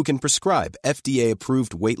physicians who can prescribe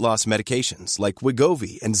FDA-approved weight loss medications like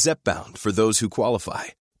Wegovy and Zepbound for those who qualify.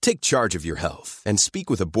 Take charge of your health and speak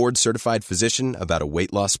with a board-certified physician about a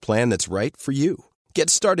weight loss plan that's right for you. Get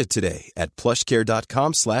started today at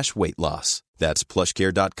plushcare.com/weight loss. That's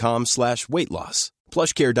plushcare.com/weight loss.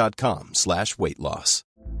 plushcare.com/weight loss.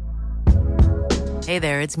 Hey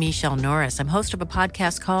there, it's Michelle Norris. I'm host of a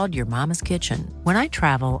podcast called Your Mama's Kitchen. When I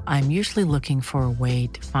travel, I'm usually looking for a way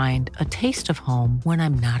to find a taste of home when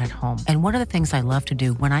I'm not at home. And one of the things I love to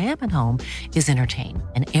do when I am at home is entertain.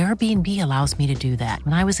 And Airbnb allows me to do that.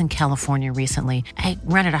 When I was in California recently, I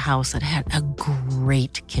rented a house that had a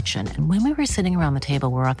great kitchen. And when we were sitting around the table,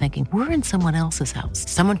 we were all thinking, we're in someone else's house.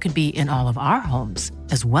 Someone could be in all of our homes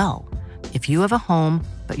as well. If you have a home,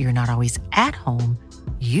 but you're not always at home,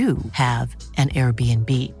 you have an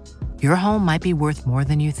Airbnb. Your home might be worth more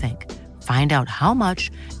than you think. Find out how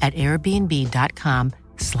much at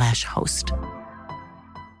airbnb.com/host.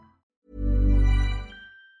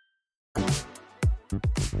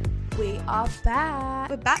 We are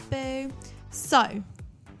back. We're back, boo. So,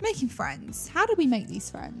 making friends. How do we make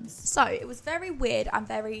these friends? So, it was very weird and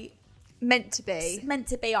very meant to be,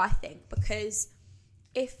 I think, because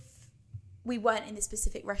if we weren't in this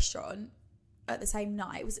specific restaurant at the same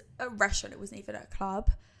night, it was a restaurant, it wasn't even a club.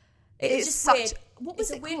 It's just weird. What was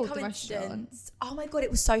it called, the restaurant? Oh my god, it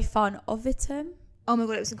was so fun. Ovitum. Oh my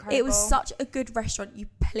god, it was incredible. It was such a good restaurant. You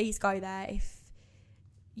please go there if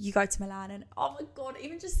you go to Milan. And oh my god,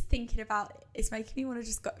 even just thinking about it's making me want to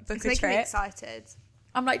just book a trip. It's making me excited.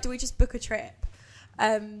 I'm like, do we just book a trip?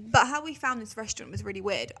 But how we found this restaurant was really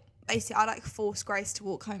weird. Basically, I forced Grace to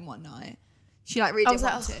walk home one night. She really didn't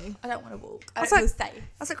want to. I don't want to walk. I feel safe. I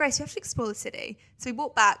was like, Grace, you have to explore the city. So we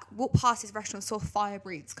walked past this restaurant, saw fire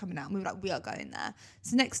breaths coming out, and we were like, we are going there.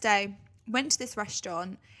 So the next day, went to this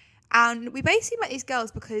restaurant, and we basically met these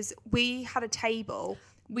girls because we had a table.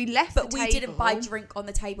 We left the table. But we didn't buy drink on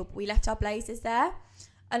the table, but we left our blazers there.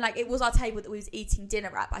 And it was our table that we was eating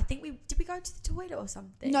dinner at. But I think did we go to the toilet or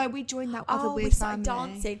something? No, we joined that other weird we started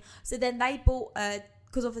family. Dancing. So then they bought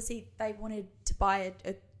because obviously they wanted to buy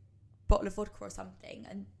a bottle of vodka or something,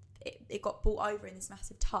 and it got brought over in this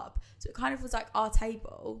massive tub. So it kind of was like our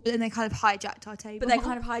table. But then they kind of hijacked our table. But they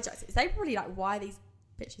kind of hijacked it. So they were probably like, why are these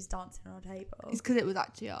bitches dancing on our table? It's because it was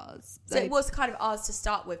actually ours. So it was kind of ours to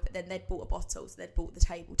start with, but then they'd bought a bottle, so they'd bought the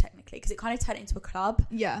table technically, because it kind of turned into a club.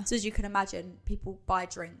 Yeah. So as you can imagine, people buy a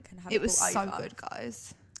drink and have it was brought so over. good,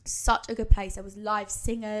 guys. Such a good place. There was live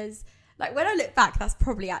singers. When I look back, that's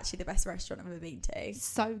probably actually the best restaurant I've ever been to.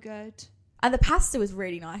 So good. And the pasta was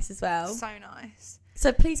really nice as well. So nice.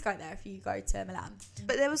 So please go there if you go to Milan.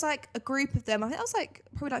 But there was a group of them. I think it was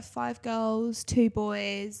probably 5 girls, 2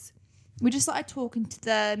 boys. We just started talking to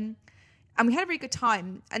them, and we had a really good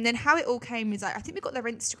time. And then how it all came is I think we got their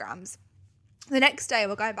Instagrams. The next day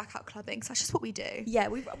we're going back out clubbing, so that's just what we do. Yeah,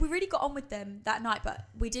 we really got on with them that night, but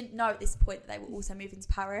we didn't know at this point that they were also moving to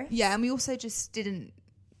Paris. Yeah, and we also just didn't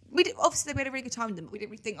Obviously we had a really good time with them, but we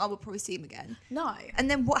didn't really think, we'll probably see them again. No. And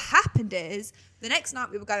then what happened is, the next night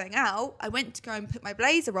we were going out, I went to go and put my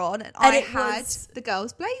blazer on, and I had the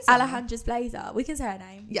girl's blazer. Alejandra's blazer. We can say her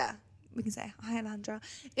name. Yeah, we can say, hi Alejandra.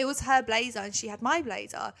 It was her blazer and she had my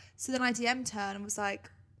blazer. So then I DM'd her and was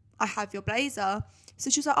like, I have your blazer. So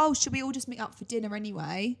she was like, oh, should we all just meet up for dinner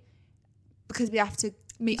anyway? Because we have to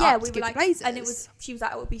meet up to get the blazers. And she was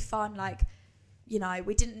like, it would be fun, like, you know,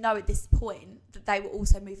 we didn't know at this point that they were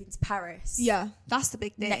also moving to Paris. Yeah, that's the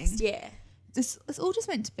big thing. Next year. It's all just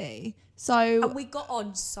meant to be. So and we got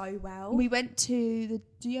on so well. We went to the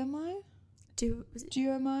Duomo. Was it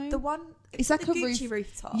Duomo? The one. It's like the a Gucci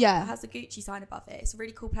rooftop. Yeah, it has a Gucci sign above it. It's a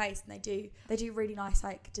really cool place, and they do really nice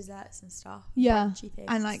like desserts and stuff. Yeah, things.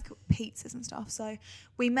 And like pizzas and stuff. So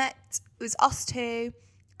we met. It was us two,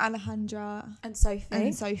 Alejandra and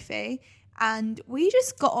Sophie, and we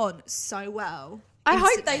just got on so well. I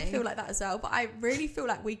hope they feel like that as well, but I really feel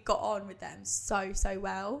like we got on with them so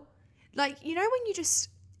well. Like, you know, when you just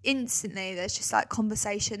instantly, there's just like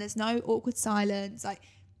conversation, there's no awkward silence, like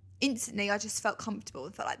instantly I just felt comfortable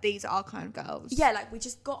and felt like these are our kind of girls. Yeah, like we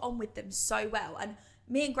just got on with them so well. And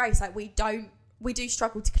me and Grace, like we do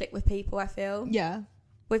struggle to click with people, I feel. Yeah.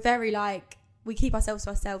 We're very like, we keep ourselves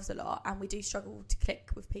to ourselves a lot, and we do struggle to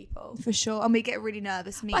click with people. For sure. And we get really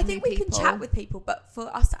nervous meeting I think we can chat with people, but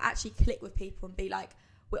for us to actually click with people and be like,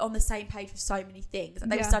 we're on the same page with so many things.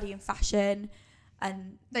 Like they were studying fashion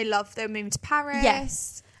and they were moving to Paris.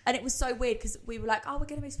 Yes. And it was so weird because we were like, oh, we're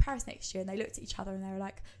going to move to Paris next year. And they looked at each other and they were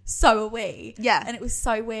like, so are we. Yeah. And it was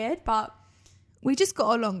so weird, but we just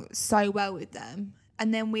got along so well with them.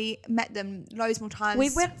 And then we met them loads more times. We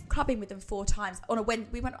went clubbing with them 4 times. We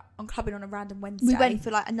went on clubbing on a random Wednesday. We went for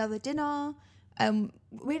like another dinner. We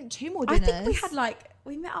went 2 more dinners. I think we had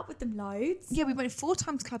we met up with them loads. Yeah, we went 4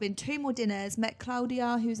 times clubbing, 2 more dinners, met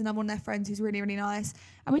Claudia, who's another one of their friends who's really, really nice.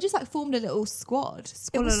 And we just like formed a little squad.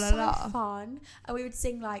 It was so fun. And we would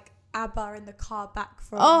sing like ABBA in the car back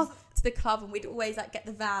from to the club, and we'd always like get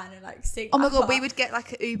the van and like sing. Oh my ABBA. God, we would get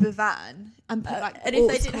like an Uber van and put and if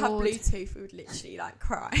they didn't have Bluetooth, we would literally like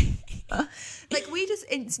cry. Like we just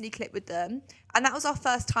instantly clicked with them, and that was our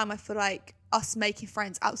first time, I feel like, us making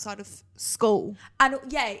friends outside of school. And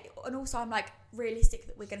and also I'm like realistic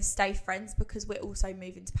that we're going to stay friends because we're also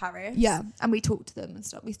moving to Paris. Yeah, and we talk to them and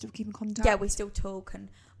stuff. We still keep in contact. Yeah, we still talk, and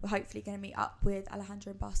we're hopefully going to meet up with Alejandra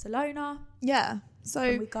in Barcelona. Yeah, so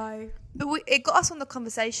when we go. But it got us on the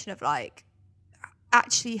conversation of like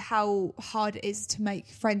actually how hard it is to make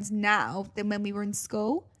friends now than when we were in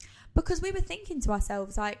school. Because we were thinking to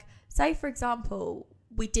ourselves, like, say for example,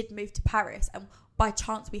 we did move to Paris and by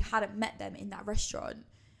chance we hadn't met them in that restaurant,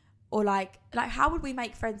 or like how would we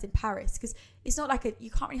make friends in Paris? Because it's not like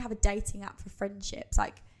you can't really have a dating app for friendships.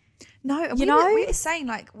 Like, no, we were saying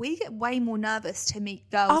like we get way more nervous to meet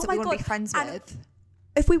girls that we want to be friends with.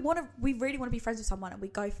 If we really want to be friends with someone and we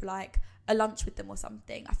go for like a lunch with them or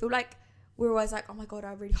something, I feel like we're always like, oh my God,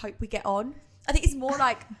 I really hope we get on. I think it's more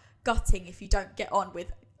like gutting if you don't get on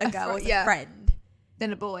with a girl as a friend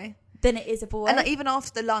than a boy. Than it is a boy. And like, even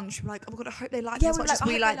after the lunch, we're like, oh my God, I hope they like us as much as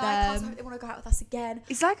we like them. I hope they want to go out with us again.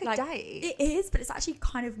 It's like a date. It is, but it's actually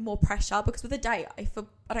kind of more pressure because with a date, if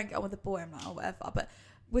I don't get on with a boy, I'm like, oh, whatever. But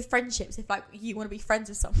with friendships, if like you want to be friends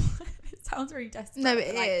with someone, it sounds really desperate. No,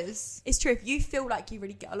 it is. It's true. If you feel like you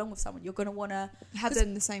really get along with someone, you're going to want to have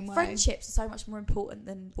them the same way. Friendships are so much more important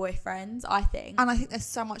than boyfriends, I think. And I think they're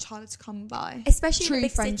so much harder to come by. Especially in a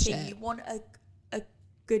big city, you want a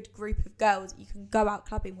good group of girls that you can go out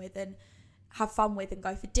clubbing with and have fun with and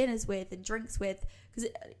go for dinners with and drinks with. Because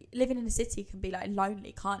living in a city can be like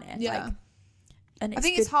lonely, can't it? Yeah. Like, and I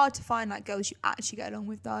think it's hard to find like girls you actually get along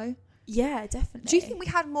with though. Yeah, definitely. Do you think we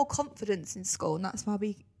had more confidence in school and that's why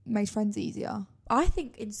we made friends easier? I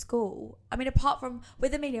think in school, I mean, apart from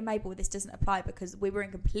with Amelia and Mabel, this doesn't apply because we were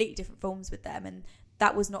in completely different forms with them, and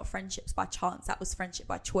that was not friendships by chance, that was friendship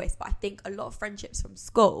by choice. But I think a lot of friendships from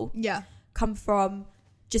school come from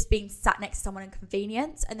just being sat next to someone in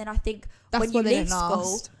convenience. And then I think when you leave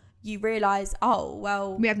school, you realise, oh,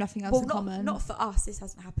 well, we have nothing else in common. Not for us, this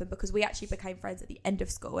hasn't happened because we actually became friends at the end of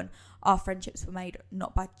school and our friendships were made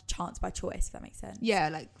not by chance, by choice, if that makes sense. Yeah,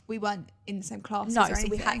 like we weren't in the same classes or anything.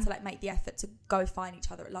 So we had to like make the effort to go find each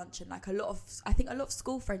other at lunch. And like I think a lot of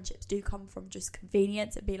school friendships do come from just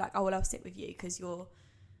convenience and be like, oh, well, I'll sit with you because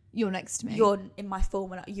you're next to me. You're in my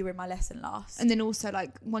form and you were in my lesson last. And then also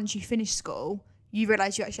like once you finish school, you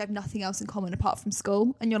realise you actually have nothing else in common apart from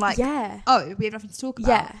school. And you're like, oh, we have nothing to talk about.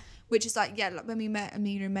 Yeah. Which is like, like when we met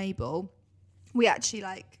Amelia and Mabel, we actually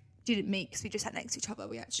like didn't meet because we just sat next to each other.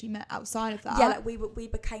 We actually met outside of that. Yeah, like we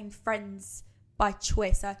became friends by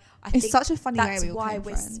choice. So I it's think such a funny that's way we all why became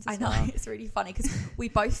we're. friends. I know it's really funny because we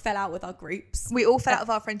both fell out with our groups. We all fell out of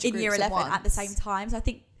our friendship in groups year 11 at the once. same time. So I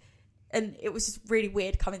think, and it was just really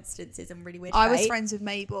weird coincidences and really weird. I was fate. friends with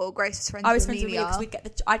Mabel. Grace was friends. I was with friends Amelia. with Amelia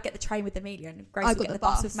because I'd get the train with Amelia and Grace I would got get the the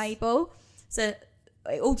bus bus. with Mabel. So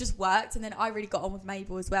it all just worked, and then I really got on with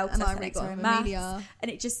Mabel as well because And I I really connected got her on in with maths, Amelia.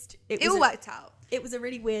 and it all worked out. It was a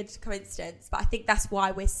really weird coincidence, but I think that's why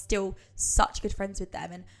we're still such good friends with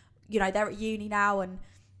them. And you know, they're at uni now and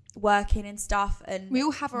working and stuff, and We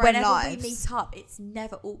all have our own whenever lives. we meet up, it's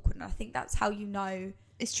never awkward. And I think that's how you know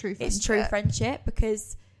It's true friendship. it's true friendship,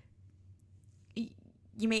 because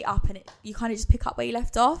you meet up and you kind of just pick up where you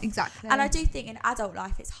left off. Exactly. And I do think in adult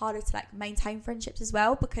life it's harder to like maintain friendships as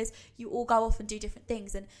well, because you all go off and do different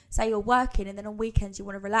things, and say you're working and then on weekends you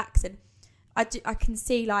want to relax, and I can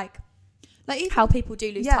see like even, how people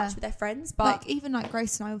do lose touch with their friends. But like even like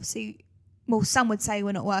Grace and I, obviously, well, some would say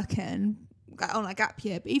we're not working on a gap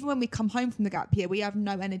year, but even when we come home from the gap year, we have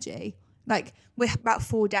no energy. Like we're about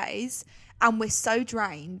 4 days and we're so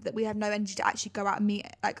drained that we have no energy to actually go out and meet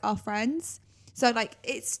like our friends. So like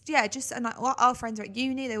it's just, and like our friends are at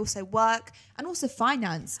uni, they also work, and also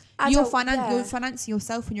finance. You're financing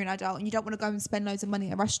yourself when you're an adult, and you don't want to go and spend loads of money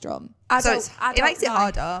at a restaurant. It makes it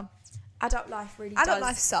harder. Adult life really Adult does.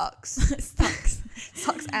 life sucks. It sucks.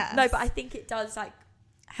 Sucks ass. No, but I think it does like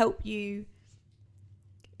help you.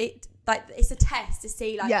 It like it's a test to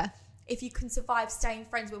see like if you can survive staying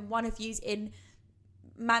friends when one of you's in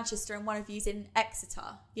Manchester and one of you's in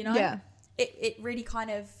Exeter. You know, it really kind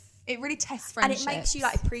of. It really tests friendships. And it makes you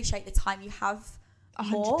like appreciate the time you have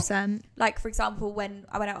more. 100%. Like for example, when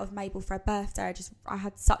I went out with Mabel for her birthday, I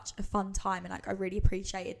had such a fun time, and like I really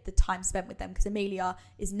appreciated the time spent with them, because Amelia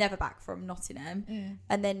is never back from Nottingham,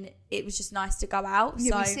 and then it was just nice to go out.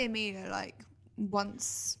 Yeah, so we see Amelia like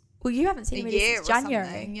once. Well, you haven't seen Amelia since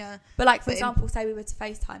January. Yeah, but like for example, say we were to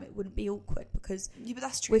FaceTime, it wouldn't be awkward because but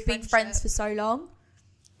that's true. We've been friends for so long.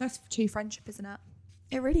 That's true friendship, isn't it?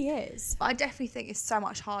 It really is. But I definitely think it's so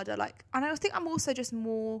much harder. Like, and I think I'm also just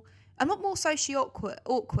more. I'm not more socially awkward,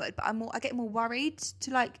 but I get more worried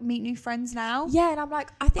to like meet new friends now. Yeah, and I'm like,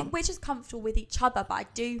 I think we're just comfortable with each other, but I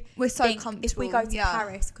do. We're so think comfortable. If we go to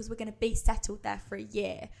Paris, because we're going to be settled there for a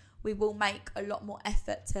year, we will make a lot more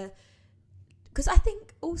effort to. Because I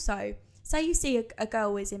think also, say you see a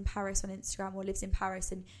girl is in Paris on Instagram or lives in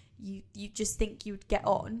Paris, and you just think you would get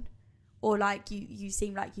on. Or like you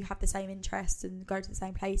seem like you have the same interests and go to the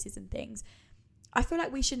same places and things. I feel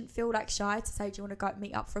like we shouldn't feel like shy to say, do you want to go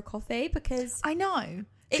meet up for a coffee? Because I know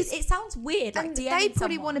it sounds weird. Like they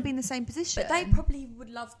probably want to be in the same position, but they probably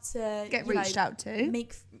would love to get reached out to,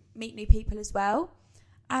 meet new people as well.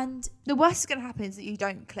 And the worst is going to happen is that you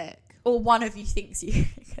don't click, or one of you thinks you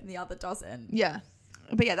and the other doesn't. Yeah,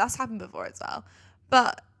 but yeah, that's happened before as well.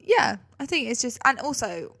 But yeah, I think it's just, and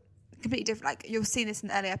also. Completely different. Like you'll see this in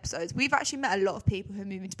the LA episodes. We've actually met a lot of people who are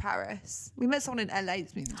moving to Paris. We met someone in LA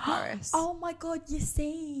that's moving to Paris. Oh my god, you've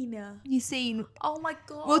seen. Oh my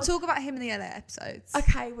god. We'll talk about him in the LA epiobsodes.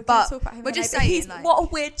 Okay, we're going to talk about him. We're just saying, like, what a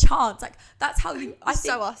weird chance. Like that's how you. I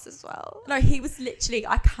think so us as well. No, he was literally.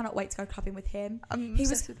 I cannot wait to go clubbing with him. I'm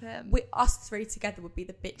obsessed with him. Us three together would be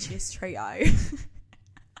the bitchiest trio.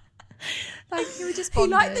 Like he was just. He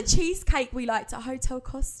liked the cheesecake we liked at Hotel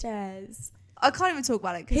Costes. I can't even talk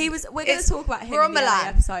about it. We're going to talk about him. We're on in the Milan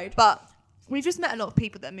episode, but we've just met a lot of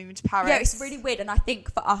people that are moving to Paris. Yeah, it's really weird. And I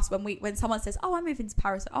think for us, when someone says, "Oh, I'm moving to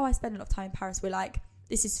Paris," "Oh, I spend a lot of time in Paris," we're like,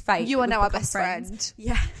 "This is fate. You are now our best friend."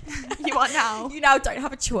 Yeah, you are now. You now don't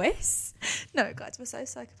have a choice. No, guys, we're so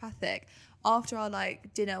psychopathic. After our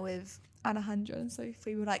like dinner with Alejandra and Sophie,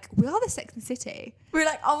 we were like, we are the Sex and the City. We were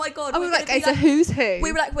like, oh my god. And we were like, it's a who's who.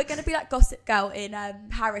 We were like, we're going to be like Gossip Girl in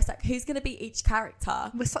Paris. Like, who's going to be each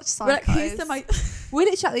character? We're such psychos. We're like, who's the most... We're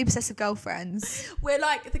literally the obsessive girlfriends. We're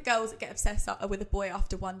like the girls that get obsessed with a boy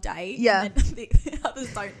after one date. Yeah. And then the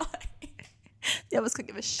others don't like. The others couldn't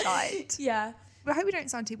give a shite. Yeah. But I hope we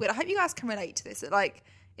don't sound too weird. I hope you guys can relate to this. Like,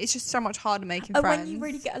 it's just so much harder making and friends. When you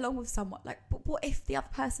really get along with someone, like, but what if the other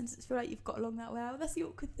person doesn't feel like you've got along that well? That's the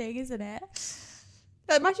awkward thing, isn't it?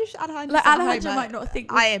 Imagine if Alejandra might not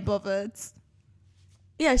think I ain't bothered.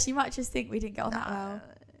 Yeah, she might just think we didn't get on that well.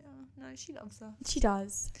 No, she loves us. She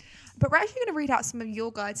does. But we're actually going to read out some of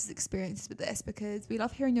your guys' experiences with this, because we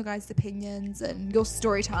love hearing your guys' opinions and your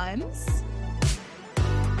story times.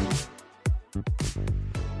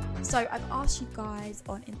 So I've asked you guys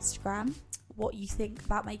on Instagram what you think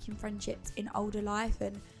about making friendships in older life,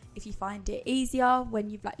 and if you find it easier when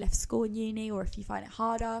you've like left school and uni, or if you find it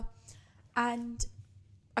harder. And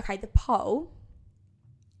okay, the poll.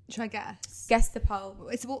 Should I guess? Guess the poll.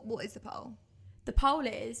 What is the poll? The poll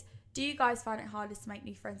is: do you guys find it hardest to make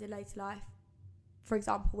new friends in later life? for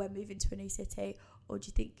example, when moving to a new city, or do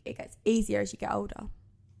you think it gets easier as you get older?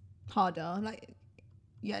 Harder,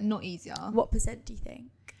 not easier. What percent do you think?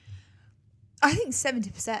 I think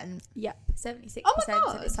 70%. Yep, 76% Oh my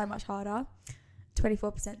God. said it's so much harder.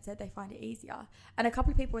 24% said they find it easier. And a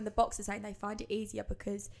couple of people in the box are saying they find it easier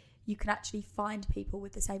because you can actually find people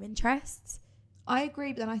with the same interests. I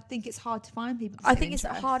agree, but then I think it's hard to find people with I the same think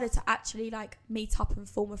interests. it's harder to actually meet up and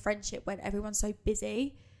form a friendship when everyone's so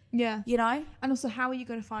busy. Yeah. You know? And also, how are you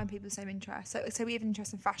going to find people with the same interests? So we have an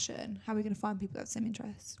interest in fashion. How are we going to find people that have the same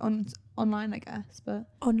interests? Online, I guess, but...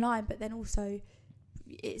 Online, but then also...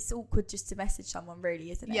 It's awkward just to message someone,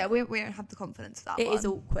 really, isn't it? Yeah, we don't have the confidence for that. It is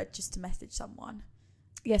awkward just to message someone.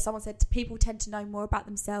 Yeah, someone said people tend to know more about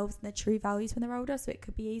themselves and their true values when they're older, so it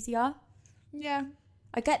could be easier. Yeah.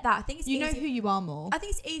 I get that. I think it's you easier. know who you are more. I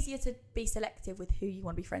think it's easier to be selective with who you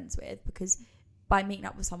want to be friends with, because by meeting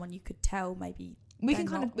up with someone, you could tell maybe we can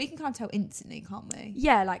kind of tell instantly, can't we?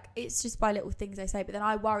 Yeah, it's just by little things they say. But then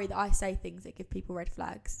I worry that I say things that give people red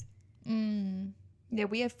flags. Yeah,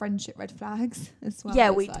 we have friendship red flags as well.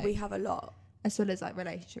 Yeah, we have a lot. As well as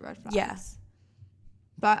relationship red flags. Yeah.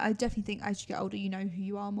 But I definitely think as you get older, you know who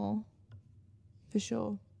you are more. For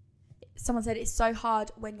sure. Someone said it's so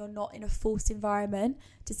hard when you're not in a forced environment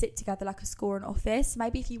to sit together like a school or an office.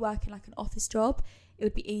 Maybe if you work in an office job, it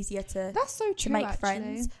would be easier to That's so true, to make actually.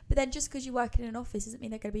 friends. But then just because you work in an office doesn't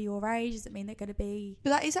mean they're going to be your age. Doesn't mean they're going to be...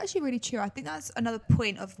 But that is actually really true. I think that's another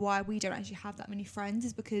point of why we don't actually have that many friends,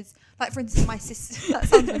 is because, for instance, my sister... That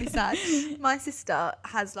sounds really sad. My sister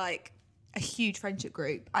has, a huge friendship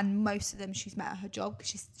group, and most of them she's met at her job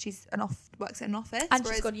because she's works in an office. And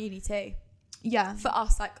she's gone to uni too. Yeah. For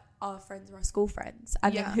us, our friends are our school friends,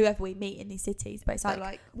 and then whoever we meet in these cities. But it's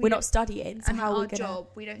we're not studying, so how are we going to... job,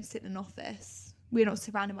 we don't sit in an office. We're not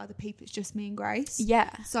surrounded by other people. It's just me and Grace. Yeah.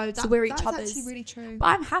 So we're each that's other's... actually really true. But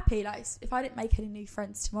I'm happy. If I didn't make any new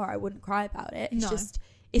friends tomorrow, I wouldn't cry about it. It's No. just...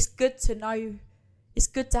 It's good to know... It's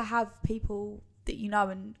good to have people that you know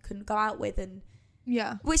and can go out with, and...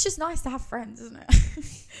 Yeah. Well, it's just nice to have friends, isn't it?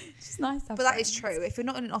 It's just nice to have But friends. that is true. If you're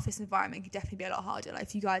not in an office environment, it can definitely be a lot harder.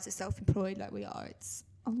 If you guys are self-employed like we are, it's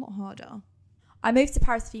a lot harder. I moved to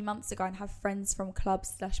Paris a few months ago and have friends from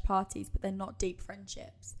clubs/parties, but they're not deep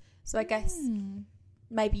friendships. So I guess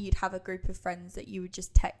maybe you'd have a group of friends that you would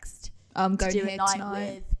just text Go to do here a night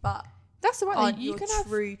tonight. with, but that's the right aren't thing. You your can have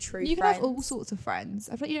true you friends. can have all sorts of friends.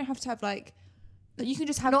 I feel like you don't have to have you can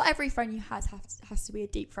just have... Not every friend you has to be a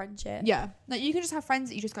deep friendship. Yeah. You can just have friends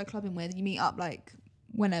that you just go clubbing with and you meet up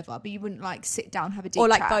whenever, but you wouldn't sit down, have a deep Or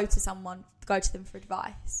chat. go to them for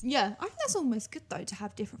advice. Yeah. I think that's almost good though, to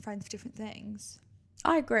have different friends for different things.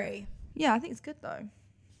 I agree. Yeah, I think it's good though.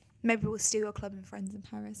 Maybe we'll steal your clubbing friends in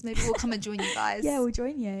Paris. Maybe we'll come and join you guys. Yeah, we'll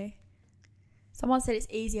join you. Someone said it's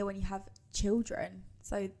easier when you have children,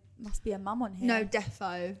 so must be a mum on here. No,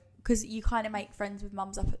 defo. Because you kind of make friends with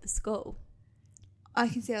mums up at the school. I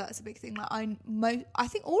can see that's a big thing. I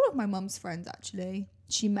think all of my mum's friends actually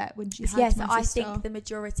she met when she had Yes, my I sister. think the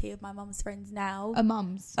majority of my mum's friends now are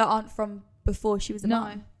mums. Aren't from before she was a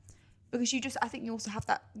mum. Because I think you also have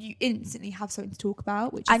that, you instantly have something to talk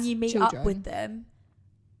about, and you meet up with them,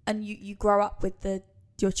 and you grow up with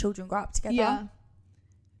your children grow up together. Yeah.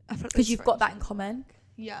 Because you've got that in common.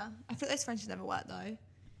 Yeah. I feel like those friendships never work though.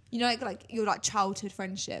 You know, your childhood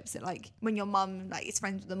friendships that when your mum is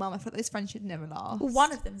friends with the mum, I feel like those friendships never last. Well,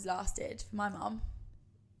 one of them's lasted for my mum.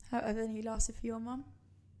 Have any lasted for your mum?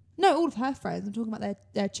 No, all of her friends. I'm talking about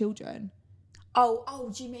their children.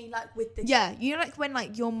 Oh, do you mean with the... Yeah, you know when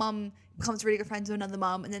your mum becomes really good friends with another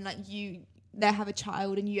mum, and then they have a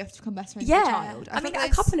child and you have to become best friends with the child. I mean, a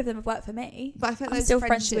couple of them have worked for me. But I feel like those still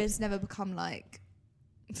friendships friends with... never become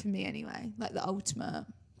for me anyway, the ultimate,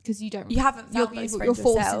 because you haven't found those friends you're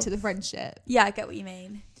forced yourself. into the friendship. Yeah, I get what you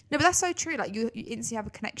mean. No, but that's so true. You instantly have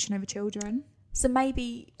a connection over children. So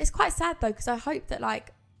maybe it's quite sad though, because I hope that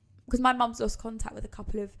because my mum's lost contact with a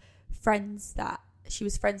couple of friends that she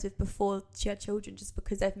was friends with before she had children, just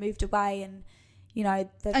because they've moved away and they've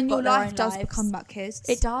got your their life own does lives. become about kids.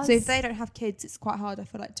 It does. So if they don't have kids, it's quite hard, I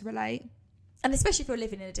feel to relate. And especially if you're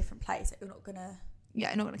living in a different place, you're not gonna...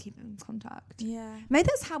 Yeah, you're not going to keep in contact. Yeah. Maybe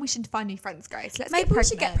that's how we should find new friends, Grace. Maybe we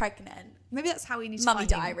should get pregnant. Maybe that's how we need to Mummy find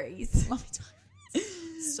Diaries. Mummy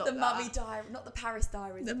Diaries. Stop the that. Mummy Diary, not the Paris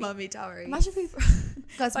Diaries. The Mummy Diaries. Imagine if we...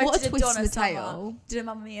 Guys, what a twist in the tail. Summer, did a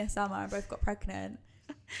Mamma Mia summer and both got pregnant.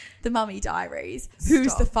 The Mummy Diaries.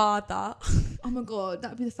 Who's the father? Oh my God,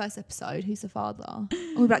 that would be the first episode. Who's the father? And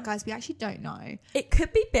we'd be like, guys, we actually don't know. It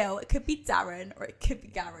could be Bill, it could be Darren, or it could be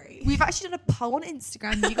Gary. We've actually done a poll on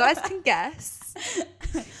Instagram. You guys can guess.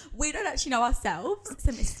 We don't actually know ourselves. It's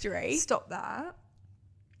a mystery. Stop that.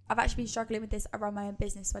 I've actually been struggling with this. I run my own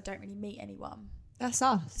business, so I don't really meet anyone. That's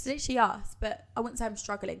us. It's literally us, but I wouldn't say I'm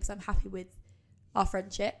struggling because I'm happy with our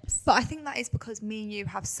friendships. But I think that is because me and you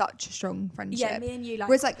have such a strong friendship. Yeah, me and you like...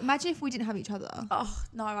 Whereas, like, imagine if we didn't have each other. Oh,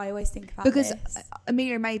 no, I always think about because this.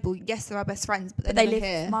 Amelia and Mabel, yes, they're our best friends, but they never live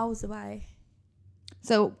here. miles away.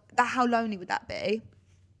 So how lonely would that be?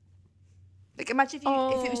 Like, imagine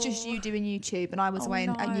if it was just you doing YouTube and I was away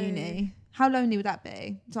at uni. How lonely would that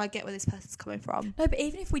be? So I get where this person's coming from. No, but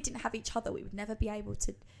even if we didn't have each other, we would never be able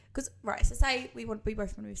to... Because, right, so say we both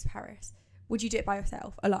want to move to Paris. Would you do it by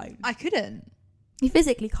yourself, alone? I couldn't. You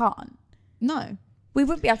physically can't. No. We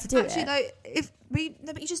wouldn't be able to do it. Actually, though,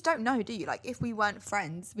 but you just don't know, do you? Like, if we weren't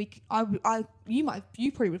friends, you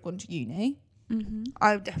probably would have gone to uni. Mm-hmm.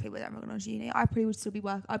 I definitely would have gone to uni. I probably would still be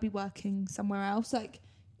I'd be working somewhere else. Like,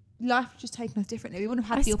 life would just taken us differently. We wouldn't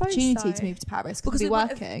have had the opportunity to move to Paris because we'd be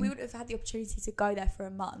working. We wouldn't have had the opportunity to go there for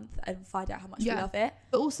a month and find out how much we love it.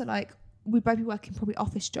 But also, like, we'd both be working probably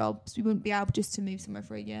office jobs. We wouldn't be able just to move somewhere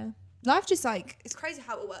for a year. Life just, like, it's crazy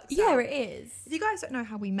how it works. Yeah, it is. If you guys don't know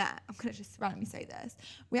how we met, I'm going to just randomly say this.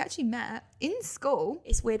 We actually met in school.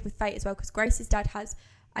 It's weird with fate as well because Grace's dad has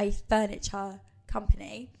a furniture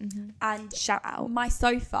company. Mm-hmm. And shout out. My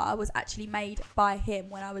sofa was actually made by him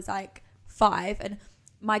when I was like 5. And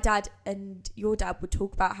my dad and your dad would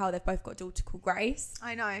talk about how they've both got a daughter called Grace.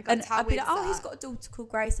 I know. And I'd be like, oh, he's got a daughter called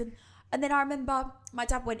Grace. And then I remember my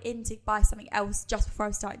dad went in to buy something else just before I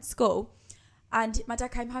was starting school. And my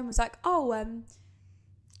dad came home and was like, oh,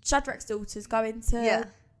 Shadrach's daughter's going to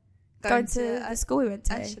the school we went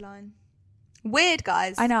to. Echelon. Weird,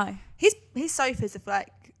 guys. I know. His sofas are like,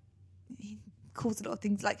 he calls a lot of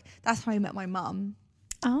things. Like, that's how he met my mum.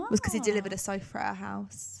 Oh. Was because he delivered a sofa at our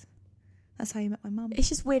house. That's how you met my mum. It's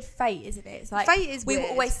just weird fate, isn't it? It's like fate is weird. We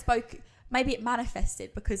always spoke. Maybe it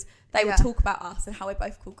manifested because they would talk about us and how we're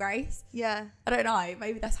both called Grace. Yeah. I don't know.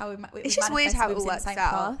 Maybe that's how we met. It's just weird how it all works out.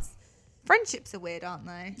 Class. Friendships are weird, aren't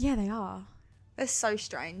they? Yeah, they are. They're so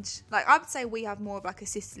strange. Like, I would say we have more of like a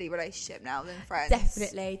sisterly relationship now than friends.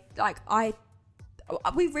 Definitely. Like,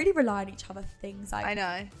 we really rely on each other for things. Like, I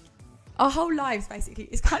know. Our whole lives, basically,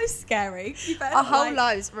 is kind of scary. Our whole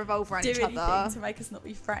lives revolve around each other. To make us not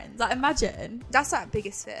be friends. Like, imagine. That's our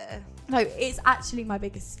biggest fear. No, it's actually my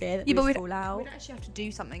biggest fear that we'd fall out. We'd actually have to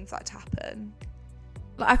do something for that to happen.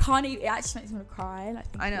 Like, I can't even... It actually makes me want to cry, like,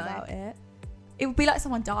 thinking about it. It would be like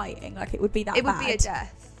someone dying. Like, it would be that bad. It would be a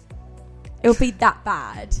death. It would be that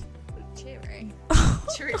bad. Cheery.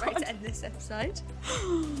 Cheery way to end this episode.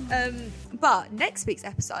 But next week's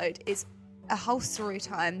episode is a whole story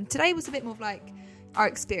time. Today was a bit more of like our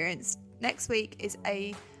experience. Next week is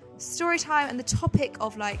a story time and the topic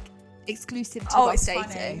of like exclusive to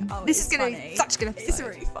dating. This is going to be such a good episode. It's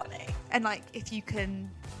really funny. And like if you can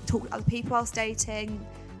talk to other people whilst dating,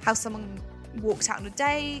 how someone walked out on a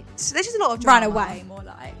date. So there's just a lot of drama. Ran away, more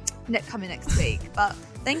like. Coming next week. But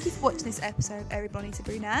thank you for watching this episode of Everybody's a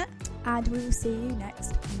Brunette. And we will see you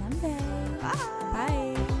next Monday. Bye.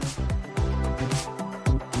 Bye.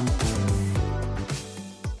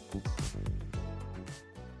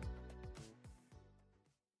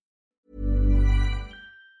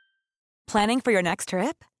 Planning for your next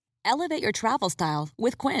trip? Elevate your travel style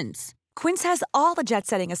with Quince. Quince has all the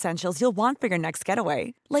jet-setting essentials you'll want for your next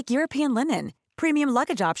getaway, like European linen, premium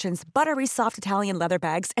luggage options, buttery soft Italian leather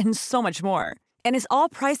bags, and so much more. And is all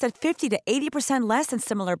priced at 50 to 80% less than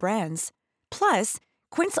similar brands. Plus,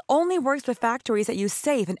 Quince only works with factories that use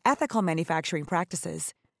safe and ethical manufacturing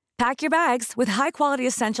practices. Pack your bags with high-quality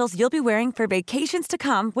essentials you'll be wearing for vacations to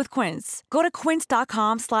come with Quince. Go to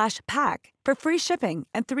quince.com/pack for free shipping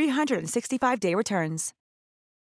and 365-day returns.